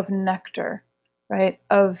wisdom, of nectar, right?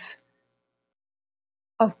 Of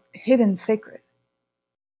hidden sacred.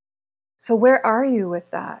 So where are you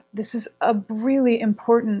with that? This is a really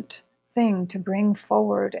important thing to bring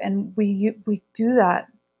forward, and we do that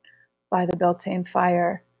by the Beltane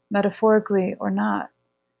fire, metaphorically or not.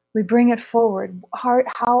 We bring it forward.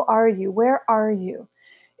 How are you? Where are you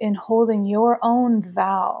in holding your own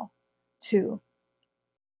vow to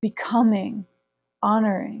becoming,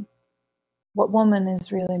 honoring what woman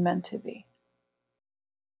is really meant to be?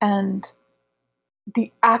 And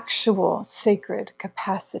the actual sacred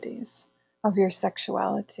capacities of your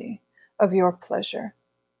sexuality, of your pleasure,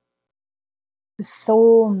 the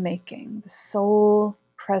soul making, the soul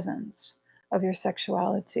presence of your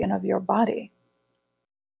sexuality and of your body.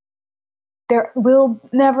 There will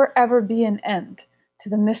never ever be an end to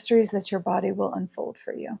the mysteries that your body will unfold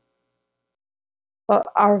for you. But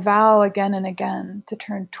our vow again and again to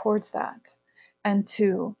turn towards that and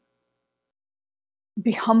to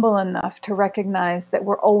be humble enough to recognize that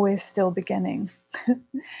we're always still beginning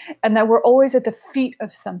and that we're always at the feet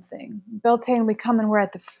of something. Beltane, we come and we're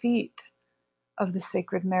at the feet of the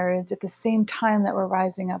sacred marriage at the same time that we're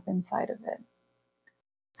rising up inside of it.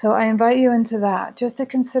 So I invite you into that, just a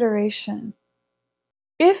consideration.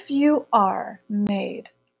 If you are made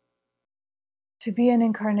to be an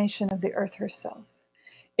incarnation of the earth herself,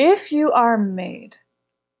 if you are made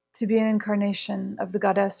to be an incarnation of the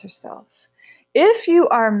goddess herself, if you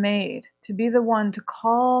are made to be the one to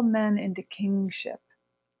call men into kingship,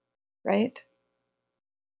 right?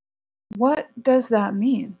 What does that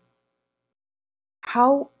mean?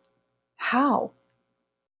 How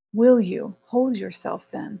will you hold yourself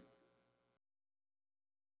then?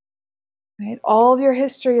 Right? All of your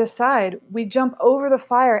history aside, we jump over the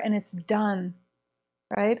fire and it's done,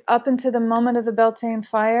 right? Up into the moment of the Beltane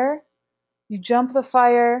fire, you jump the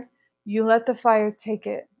fire, you let the fire take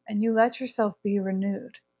it, and you let yourself be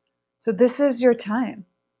renewed. So this is your time.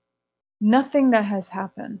 Nothing that has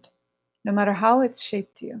happened, no matter how it's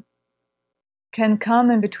shaped you, can come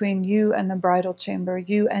in between you and the bridal chamber,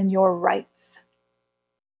 you and your rights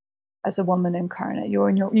as a woman incarnate, you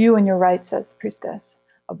and your rights as the priestess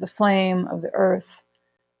of the flame, of the earth,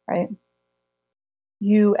 right?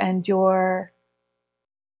 You and your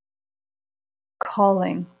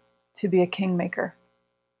calling to be a kingmaker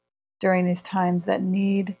during these times that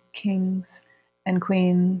need kings and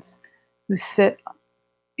queens who sit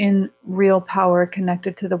in real power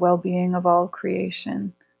connected to the well-being of all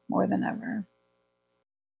creation more than ever.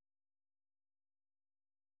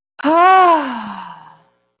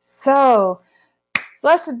 So,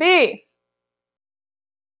 blessed be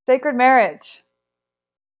sacred marriage.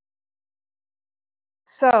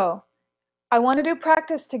 So, I want to do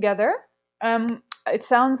practice together. It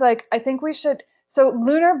sounds like I think we should. So,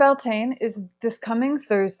 lunar Beltane is this coming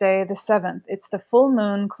Thursday, the 7th. It's the full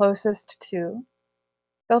moon closest to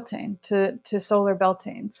Beltane, to solar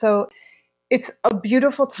Beltane. So, it's a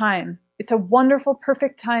beautiful time. It's a wonderful,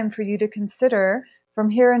 perfect time for you to consider from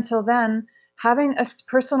here until then. Having a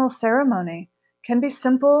personal ceremony can be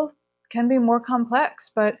simple, can be more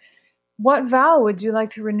complex, but What vow would you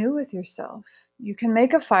like to renew with yourself? You can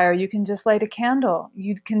make a fire. You can just light a candle.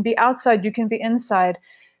 You can be outside. You can be inside.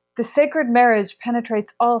 The sacred marriage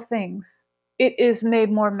penetrates all things. It is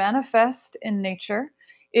made more manifest in nature.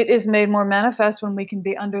 It is made more manifest when we can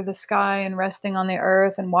be under the sky and resting on the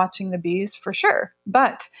earth and watching the bees, for sure.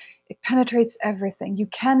 But it penetrates everything. You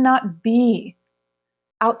cannot be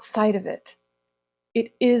outside of it.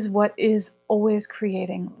 It is what is always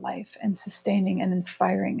creating life and sustaining and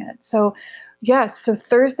inspiring it. So, yes, so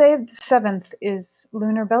Thursday the 7th is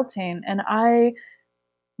Lunar Beltane, and I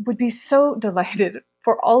would be so delighted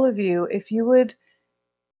for all of you if you would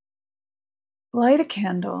light a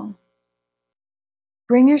candle,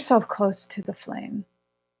 bring yourself close to the flame,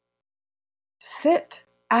 sit,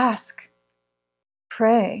 ask,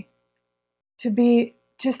 pray,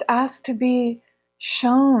 just ask to be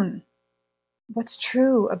shown what's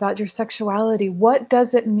true about your sexuality. What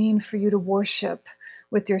does it mean for you to worship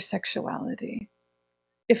with your sexuality?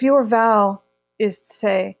 If your vow is to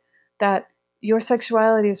say that your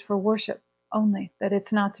sexuality is for worship only, that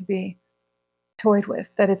it's not to be toyed with,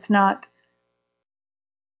 that it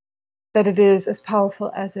is as powerful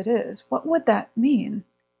as it is, what would that mean?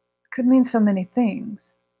 It could mean so many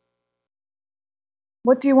things.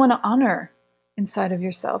 What do you want to honor inside of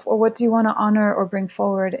yourself? Or what do you want to honor or bring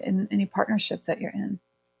forward in any partnership that you're in?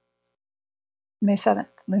 May 7th,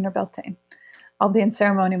 Lunar Beltane. I'll be in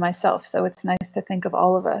ceremony myself, so it's nice to think of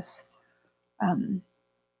all of us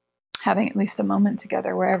having at least a moment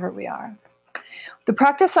together wherever we are. The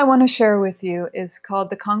practice I want to share with you is called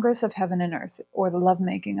the Congress of Heaven and Earth, or the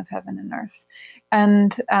lovemaking of Heaven and Earth.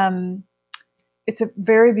 And it's a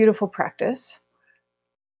very beautiful practice.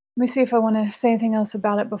 Let me see if I want to say anything else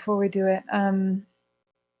about it before we do it.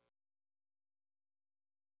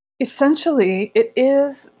 Essentially, it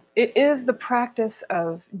is the practice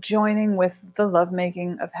of joining with the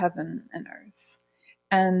lovemaking of heaven and earth.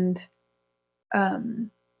 And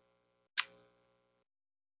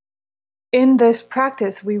in this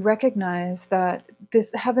practice, we recognize that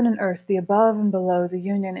this heaven and earth, the above and below, the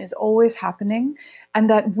union is always happening, and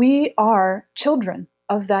that we are children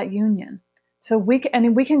of that union. So we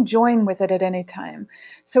can join with it at any time.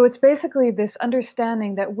 So it's basically this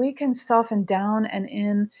understanding that we can soften down and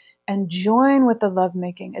in and join with the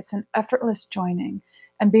lovemaking. It's an effortless joining,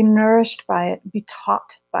 and be nourished by it, be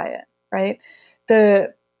taught by it, right?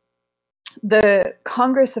 The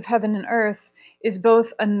Congress of Heaven and Earth is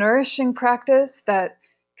both a nourishing practice that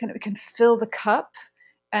can fill the cup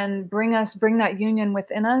and bring that union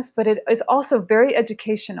within us, but it is also very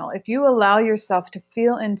educational. If you allow yourself to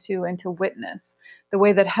feel into and to witness the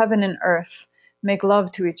way that heaven and earth make love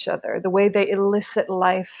to each other, the way they elicit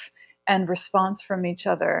life and response from each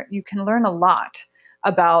other, you can learn a lot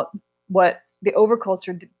about what the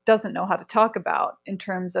overculture doesn't know how to talk about in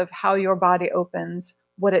terms of how your body opens,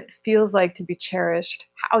 what it feels like to be cherished,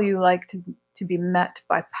 how you like to be met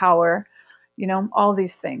by power, all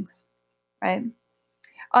these things, right?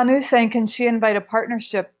 Anu's saying, can she invite a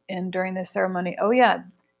partnership in during this ceremony? Oh yeah,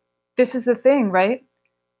 this is the thing, right?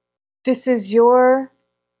 This is your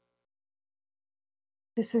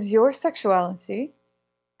sexuality.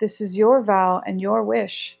 This is your vow and your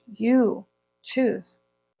wish. You choose.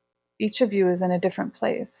 Each of you is in a different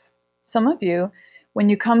place. Some of you, when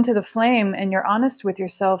you come to the flame and you're honest with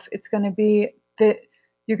yourself, it's going to be that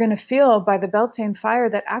you're going to feel by the Beltane fire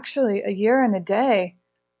that actually a year and a day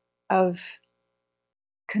of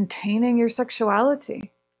containing your sexuality,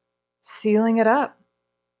 sealing it up,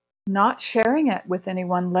 not sharing it with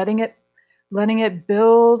anyone, letting it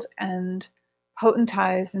build and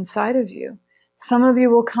potentize inside of you. Some of you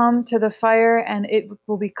will come to the fire and it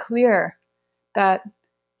will be clear that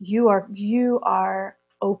you are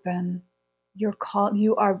open. You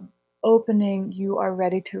are opening, you are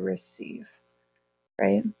ready to receive,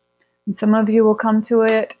 right? And some of you will come to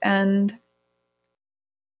it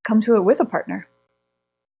with a partner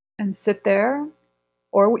and sit there,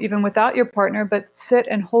 or even without your partner, but sit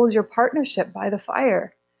and hold your partnership by the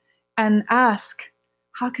fire and ask,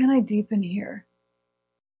 how can I deepen here?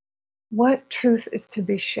 What truth is to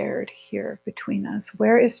be shared here between us?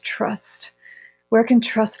 Where is trust? Where can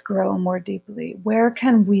trust grow more deeply? Where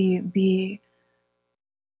can we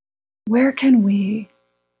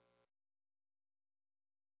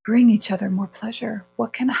bring each other more pleasure?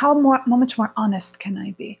 How much more honest can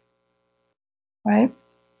I be? Right?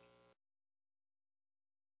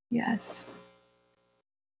 Yes.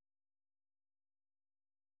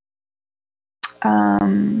 All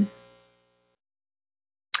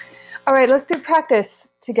right, let's do practice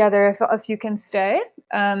together if you can stay.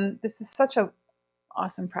 This is such an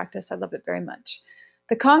awesome practice. I love it very much.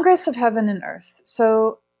 The Congress of Heaven and Earth.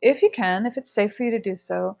 So if you can, if it's safe for you to do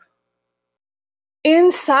so,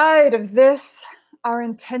 inside of this, our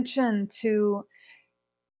intention to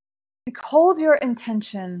hold your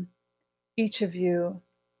intention, each of you,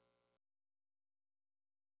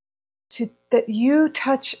 to that you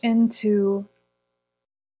touch into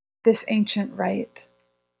this ancient rite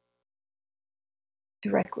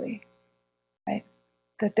directly, right?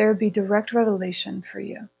 That there be direct revelation for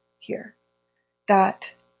you here.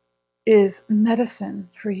 That is medicine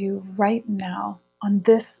for you right now on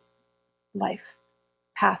this life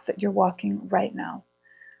path that you're walking right now.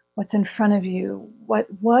 What's in front of you,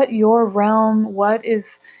 what your realm, what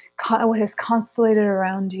has constellated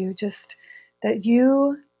around you, just that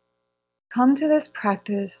you come to this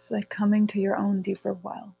practice like coming to your own deeper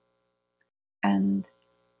well, and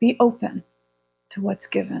be open to what's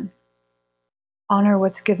given. Honor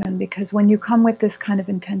what's given, because when you come with this kind of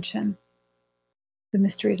intention, the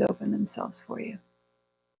mysteries open themselves for you.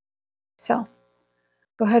 So,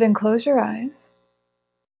 go ahead and close your eyes.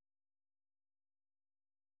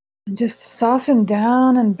 And just soften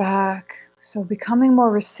down and back. So, becoming more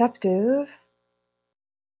receptive,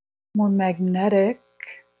 more magnetic,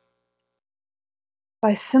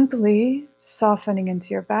 by simply softening into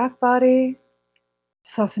your back body,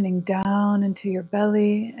 softening down into your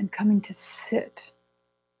belly, and coming to sit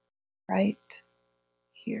right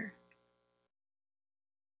here.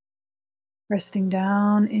 Resting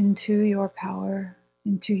down into your power,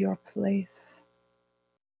 into your place.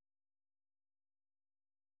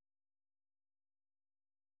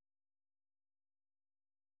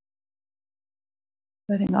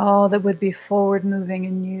 Letting all that would be forward moving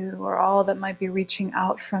in you, or all that might be reaching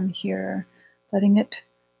out from here, letting it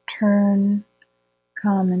turn,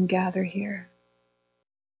 come and gather here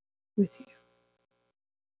with you.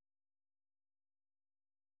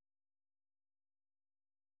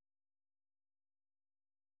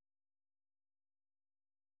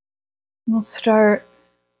 We'll start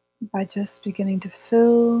by just beginning to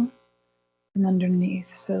fill from underneath.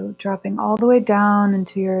 So dropping all the way down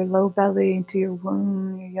into your low belly, into your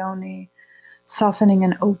womb, your yoni, softening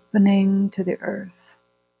and opening to the earth.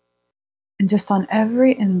 And just on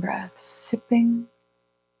every in-breath, sipping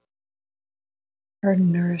her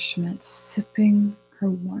nourishment, sipping her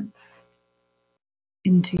warmth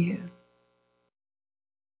into you.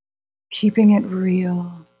 Keeping it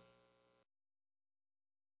real.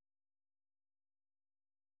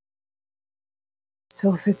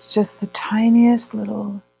 So if it's just the tiniest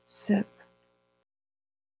little sip,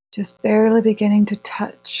 just barely beginning to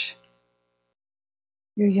touch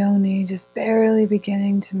your yoni, just barely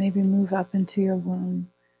beginning to maybe move up into your womb,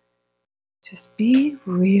 just be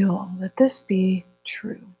real. Let this be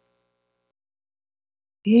true.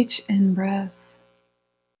 Each in-breath,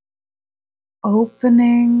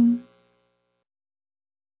 opening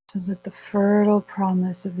to let the fertile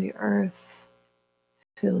promise of the earth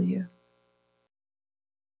fill you.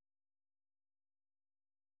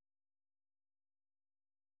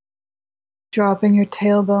 Dropping your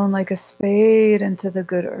tailbone like a spade into the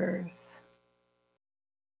good earth.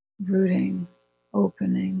 Rooting,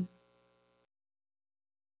 opening.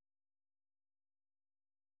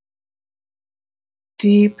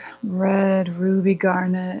 Deep red ruby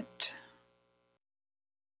garnet.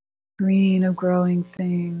 Green of growing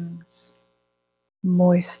things.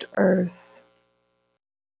 Moist earth.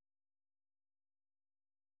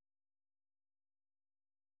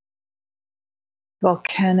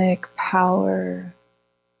 Volcanic power.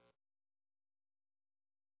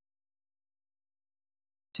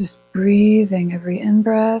 Just breathing every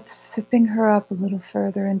in-breath, sipping her up a little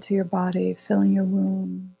further into your body, filling your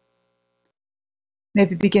womb.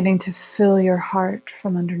 Maybe beginning to fill your heart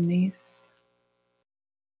from underneath.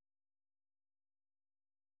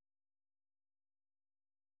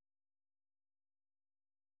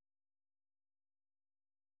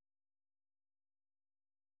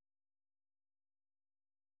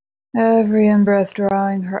 Every in-breath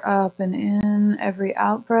drawing her up and in, every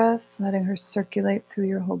out-breath letting her circulate through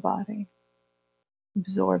your whole body,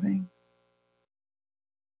 absorbing.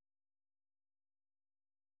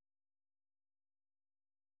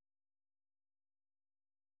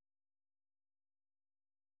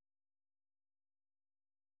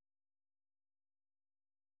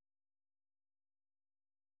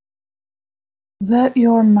 Let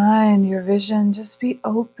your mind, your vision just be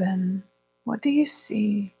open. What do you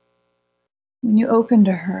see? When you open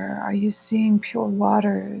to her, are you seeing pure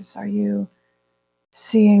waters? Are you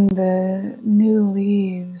seeing the new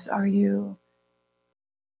leaves? Are you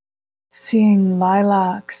seeing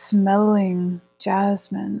lilac, smelling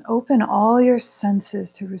jasmine? Open all your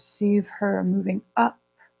senses to receive her moving up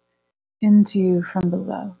into you from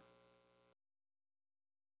below,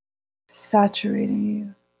 saturating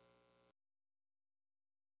you.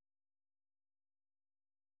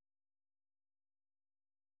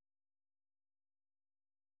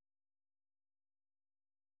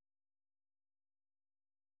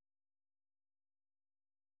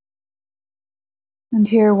 And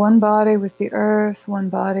here, one body with the earth, one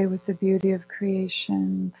body with the beauty of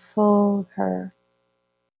creation, full of her.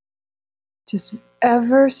 Just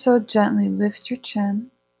ever so gently lift your chin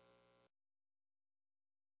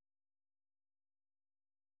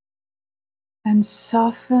and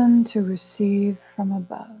soften to receive from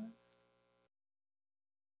above.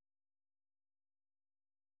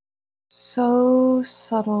 So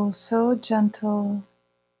subtle, so gentle,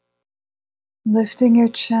 lifting your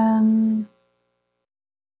chin,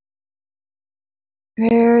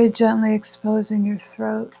 very gently exposing your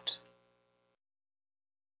throat.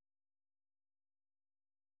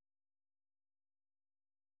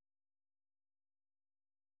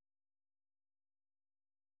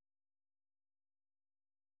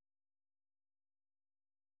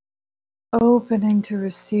 Opening to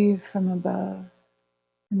receive from above.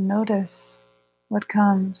 And notice what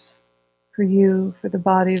comes for you, for the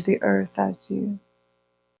body of the earth as you.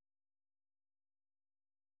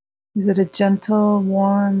 Is it a gentle,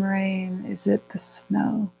 warm rain? Is it the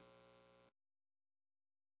snow?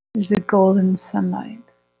 Is it golden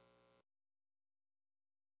sunlight?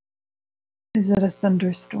 Is it a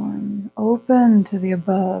thunderstorm? Open to the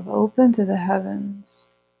above, open to the heavens.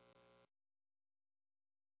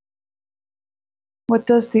 What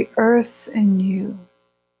does the earth in you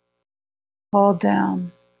call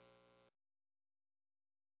down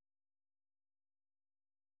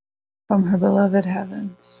from her beloved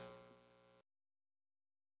heavens?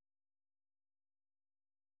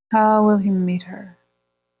 How will he meet her?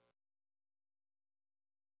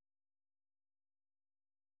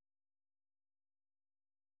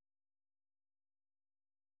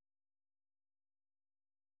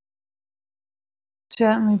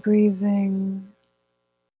 Gently breathing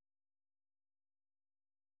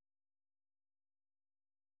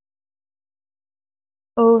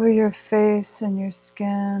over your face and your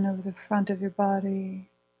skin, over the front of your body.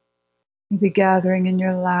 Maybe gathering in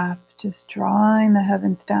your lap, just drawing the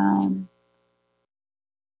heavens down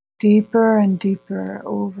deeper and deeper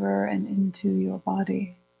over and into your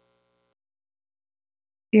body,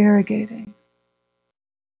 irrigating,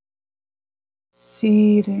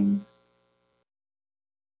 seeding,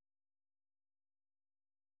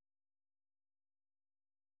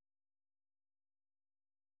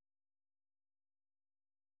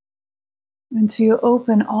 until you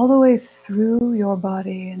open all the way through your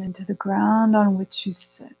body and into the ground on which you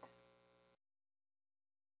sit.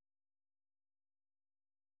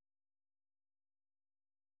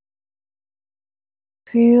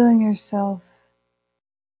 Feeling yourself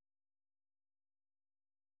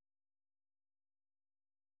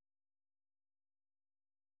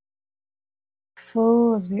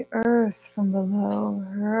full of the earth from below,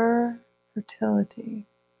 her fertility.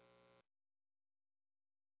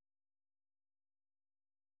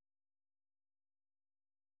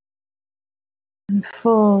 And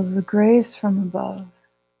full of the grace from above,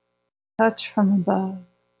 touch from above.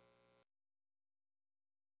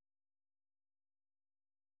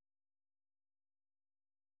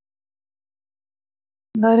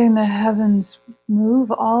 Letting the heavens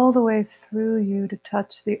move all the way through you to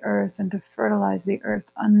touch the earth and to fertilize the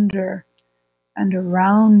earth under and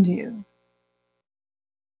around you.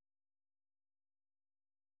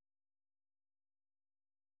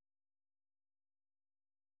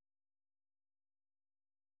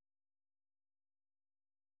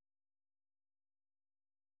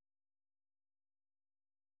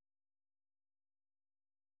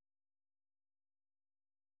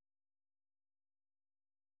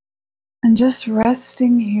 And just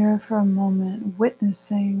resting here for a moment,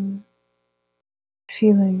 witnessing,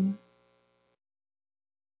 feeling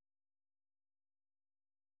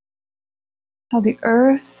how the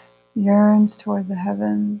earth yearns toward the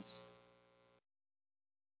heavens,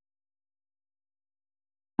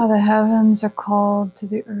 how the heavens are called to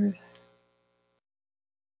the earth.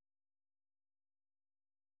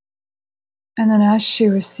 And then as she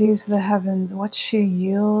receives the heavens, what she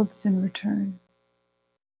yields in return.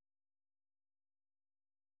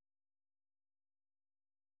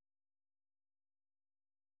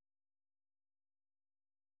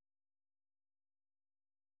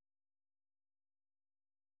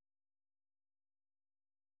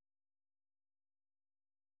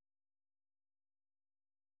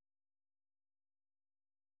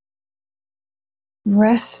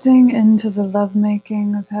 resting into the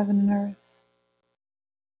lovemaking of heaven and earth,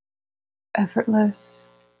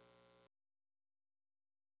 effortless,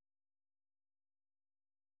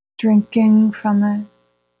 drinking from it,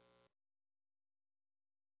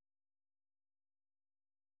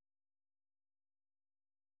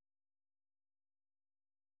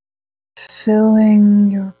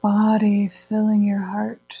 filling your body, filling your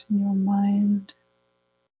heart and your mind.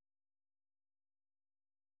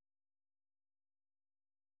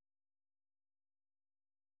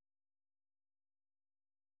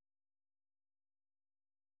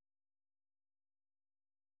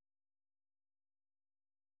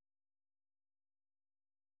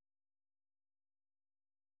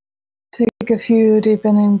 Take a few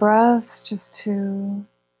deepening breaths just to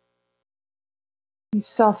be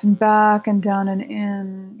softened back and down and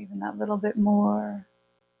in, even that little bit more.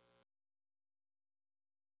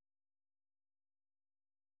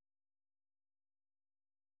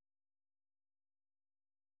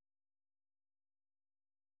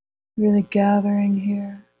 Really gathering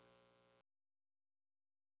here.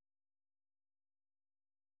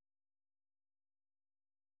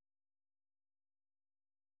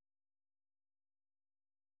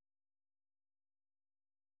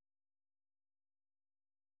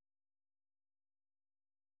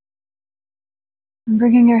 And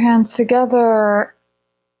bringing your hands together,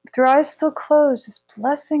 with your eyes still closed, just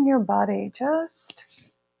blessing your body, just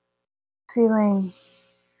feeling,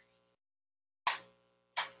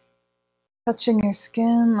 touching your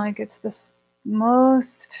skin like it's this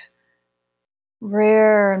most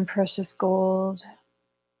rare and precious gold.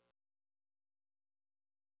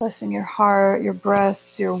 Blessing your heart, your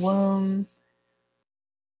breasts, your womb.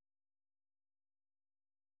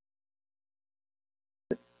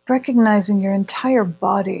 Recognizing your entire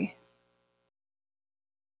body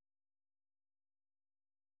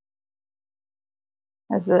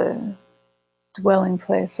as a dwelling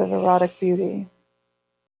place of erotic beauty,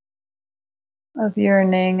 of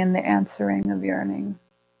yearning and the answering of yearning.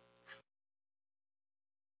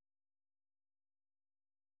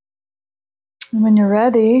 And when you're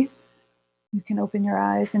ready, you can open your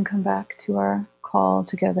eyes and come back to our call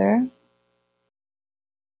together.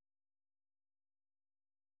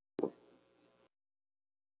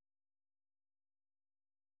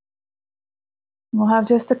 We'll have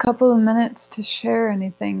just a couple of minutes to share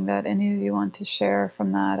anything that any of you want to share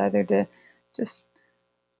from that, either to just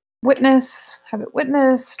witness, have it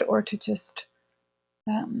witnessed, or to just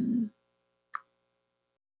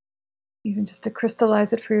even just to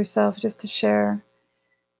crystallize it for yourself, just to share.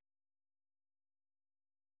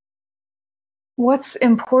 What's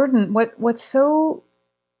important, what's so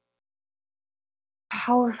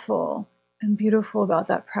powerful and beautiful about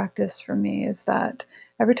that practice for me is that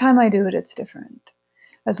every time I do it, it's different.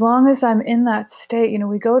 As long as I'm in that state,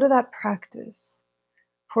 we go to that practice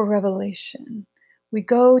for revelation. We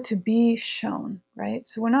go to be shown, right?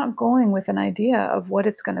 So we're not going with an idea of what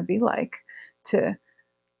it's going to be like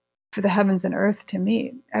for the heavens and earth to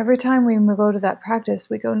meet. Every time we go to that practice,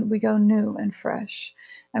 we go new and fresh,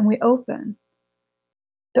 and we open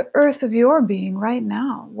the earth of your being right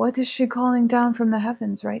now. What is she calling down from the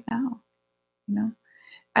heavens right now?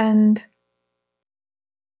 And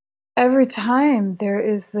every time there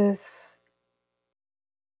is this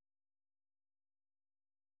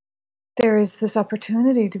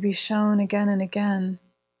opportunity to be shown again and again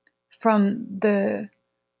from the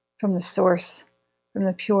source, from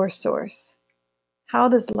the pure source. How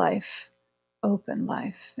does life open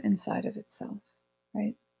life inside of itself,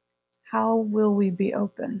 right? How will we be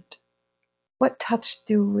opened? What touch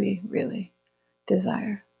do we really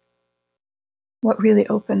desire? What really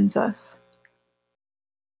opens us?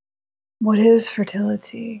 What is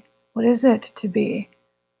fertility? What is it to be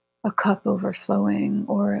a cup overflowing,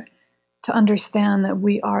 or to understand that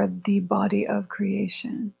we are the body of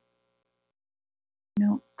creation?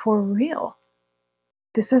 For real.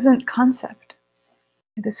 This isn't concept.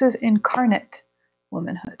 This is incarnate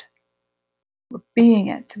womanhood. We're being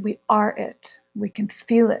it. We are it. We can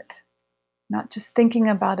feel it, not just thinking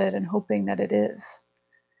about it and hoping that it is.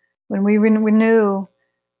 When we renew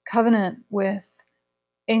covenant with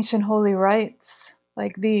ancient holy rites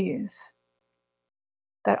like these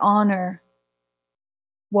that honor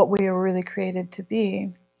what we are really created to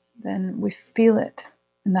be, then we feel it,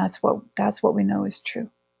 and that's what we know is true.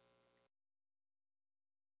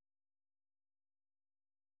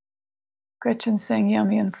 Gretchen saying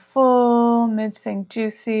yummy and full. Midge saying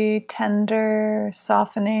juicy, tender,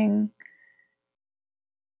 softening.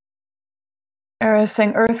 Era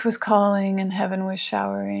saying earth was calling and heaven was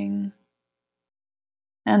showering.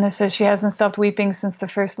 And it says she hasn't stopped weeping since the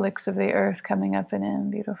first licks of the earth coming up and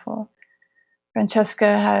in. Beautiful. Francesca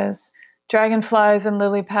has dragonflies and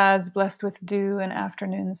lily pads blessed with dew and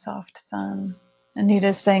afternoon soft sun.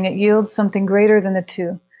 Anita's saying it yields something greater than the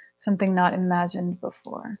two, something not imagined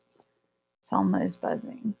before. Salma is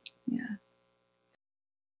buzzing. Yeah.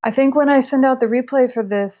 I think when I send out the replay for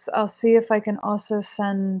this, I'll see if I can also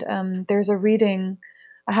send, there's a reading.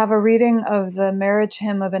 I have a reading of the marriage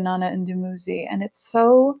hymn of Inanna and Dumuzi, and it's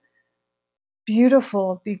so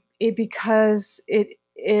beautiful because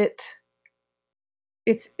it's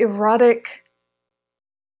erotic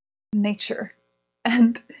nature,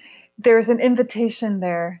 and there's an invitation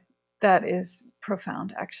there that is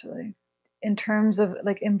profound, actually, in terms of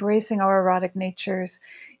like embracing our erotic natures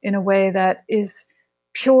in a way that is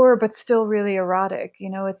pure but still really erotic. You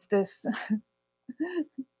know, it's this. Right,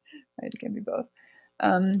 it can be both.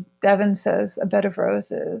 Devin says a bed of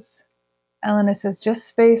roses. Elena says just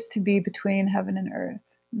space to be between heaven and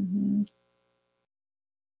earth. Mm-hmm.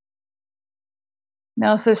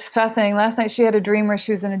 No, so it's fascinating. Last night she had a dream where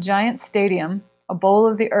she was in a giant stadium, a bowl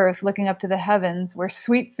of the earth looking up to the heavens where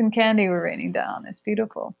sweets and candy were raining down. It's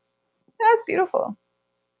beautiful. That's beautiful.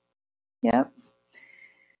 Yep.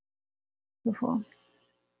 Beautiful.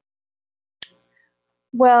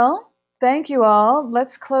 Well, thank you all.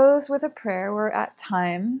 Let's close with a prayer. We're at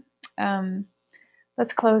time.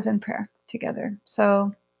 Let's close in prayer together.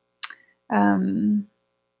 So,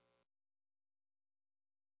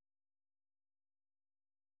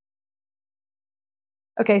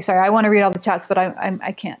 okay, sorry, I want to read all the chats, but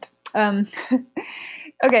I can't.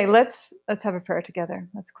 Okay, let's have a prayer together.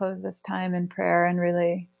 Let's close this time in prayer and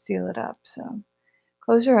really seal it up. So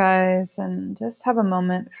close your eyes and just have a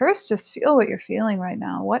moment. First, just feel what you're feeling right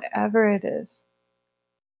now, whatever it is.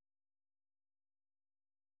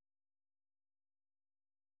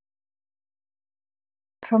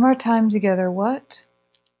 From our time together, what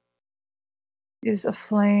is a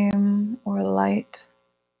flame or a light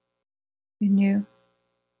in you?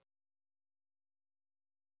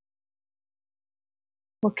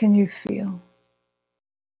 What can you feel?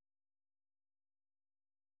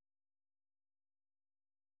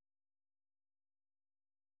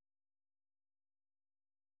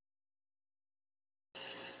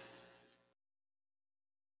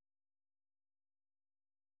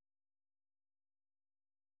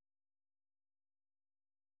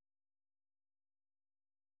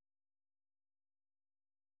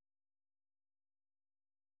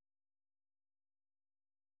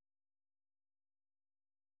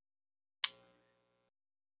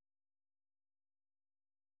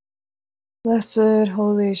 Blessed,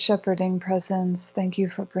 holy, shepherding presence, thank you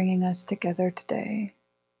for bringing us together today.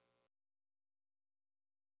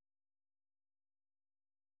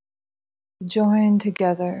 Join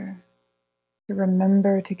together, to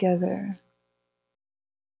remember together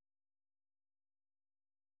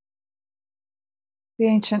the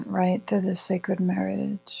ancient rite to the sacred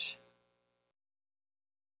marriage,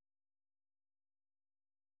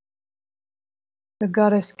 the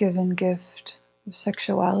goddess-given gift of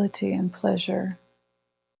sexuality and pleasure,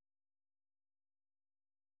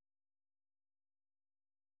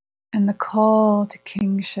 and the call to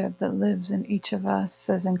kingship that lives in each of us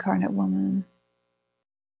as incarnate woman.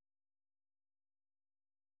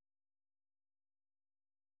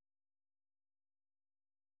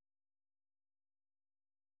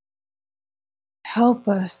 Help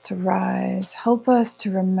us to rise, help us to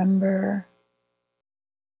remember,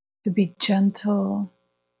 to be gentle,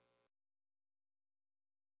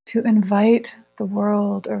 to invite the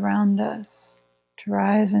world around us to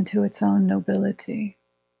rise into its own nobility.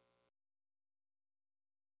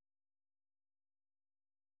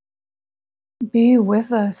 Be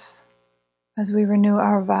with us as we renew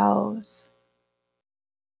our vows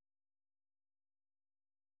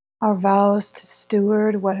to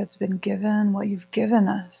steward what has been given, what you've given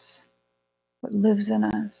us, what lives in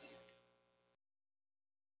us.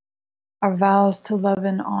 Our vows to love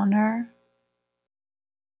and honor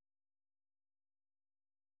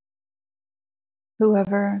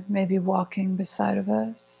whoever may be walking beside of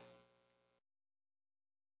us.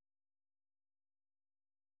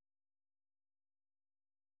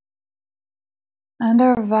 And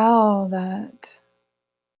our vow that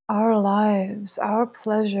our lives, our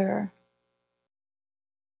pleasure,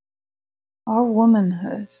 our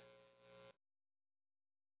womanhood,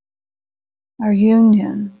 our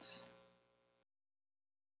unions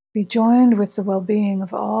be joined with the well-being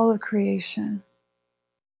of all of creation.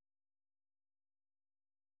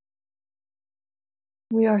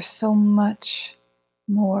 We are so much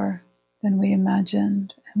more than we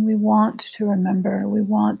imagined, and we want to remember, we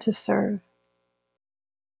want to serve.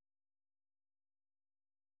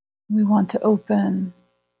 We want to open.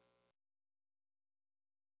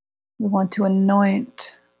 We want to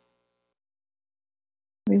anoint.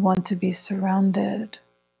 We want to be surrounded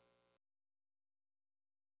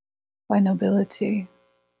by nobility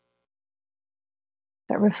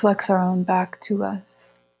that reflects our own back to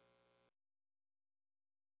us.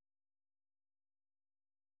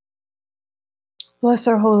 Bless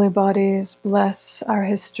our holy bodies, bless our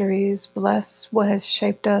histories, bless what has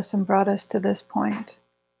shaped us and brought us to this point.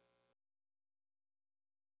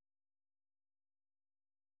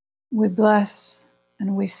 We bless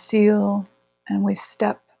and we seal and we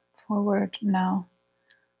step forward now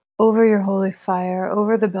over your holy fire,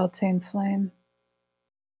 over the Beltane flame.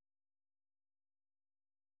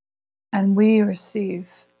 And we receive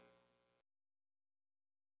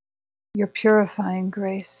your purifying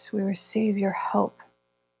grace. We receive your help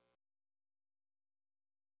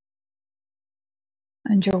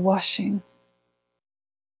and your washing.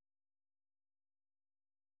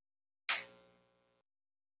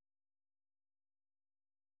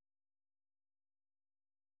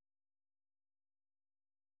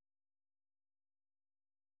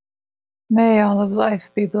 May all of life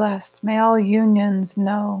be blessed. May all unions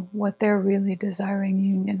know what they're really desiring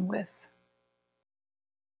union with.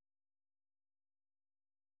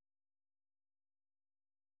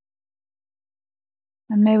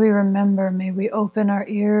 And may we remember, may we open our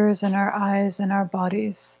ears and our eyes and our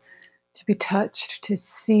bodies to be touched, to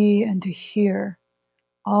see and to hear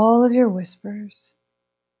all of your whispers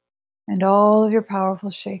and all of your powerful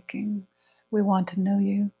shakings. We want to know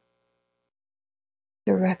you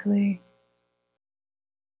directly,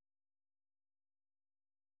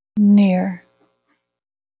 near,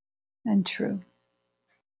 and true.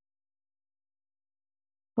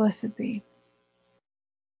 Blessed be.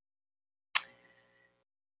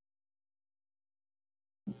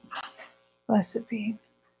 Blessed be.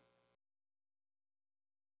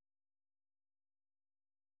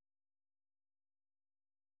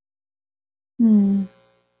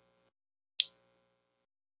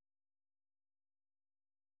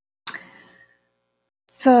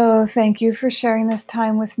 So thank you for sharing this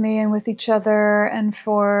time with me and with each other, and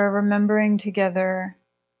for remembering together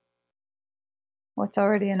what's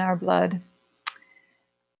already in our blood.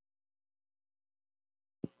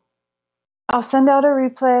 I'll send out a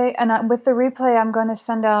replay, and with the replay I'm going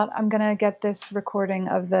to get this recording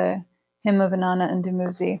of the hymn of Inanna and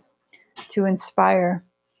Dumuzi to inspire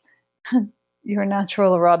your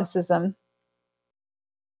natural eroticism.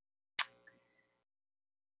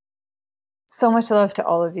 So much love to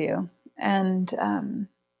all of you. And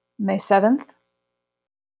May 7th,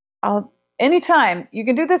 anytime. You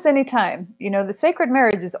can do this anytime. You know, the sacred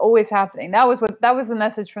marriage is always happening. That was the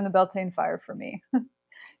message from the Beltane fire for me.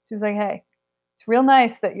 She was like, hey, it's real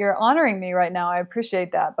nice that you're honoring me right now. I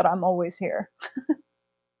appreciate that, but I'm always here.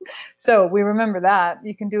 So we remember that.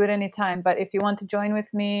 You can do it anytime. But if you want to join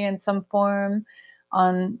with me in some form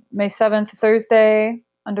on May 7th, Thursday,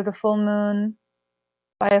 under the full moon,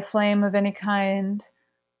 by a flame of any kind,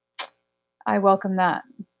 I welcome that.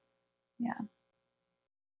 Yeah.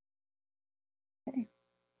 Okay.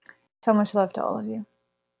 So much love to all of you.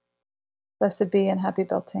 Blessed be and happy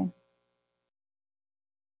Beltane.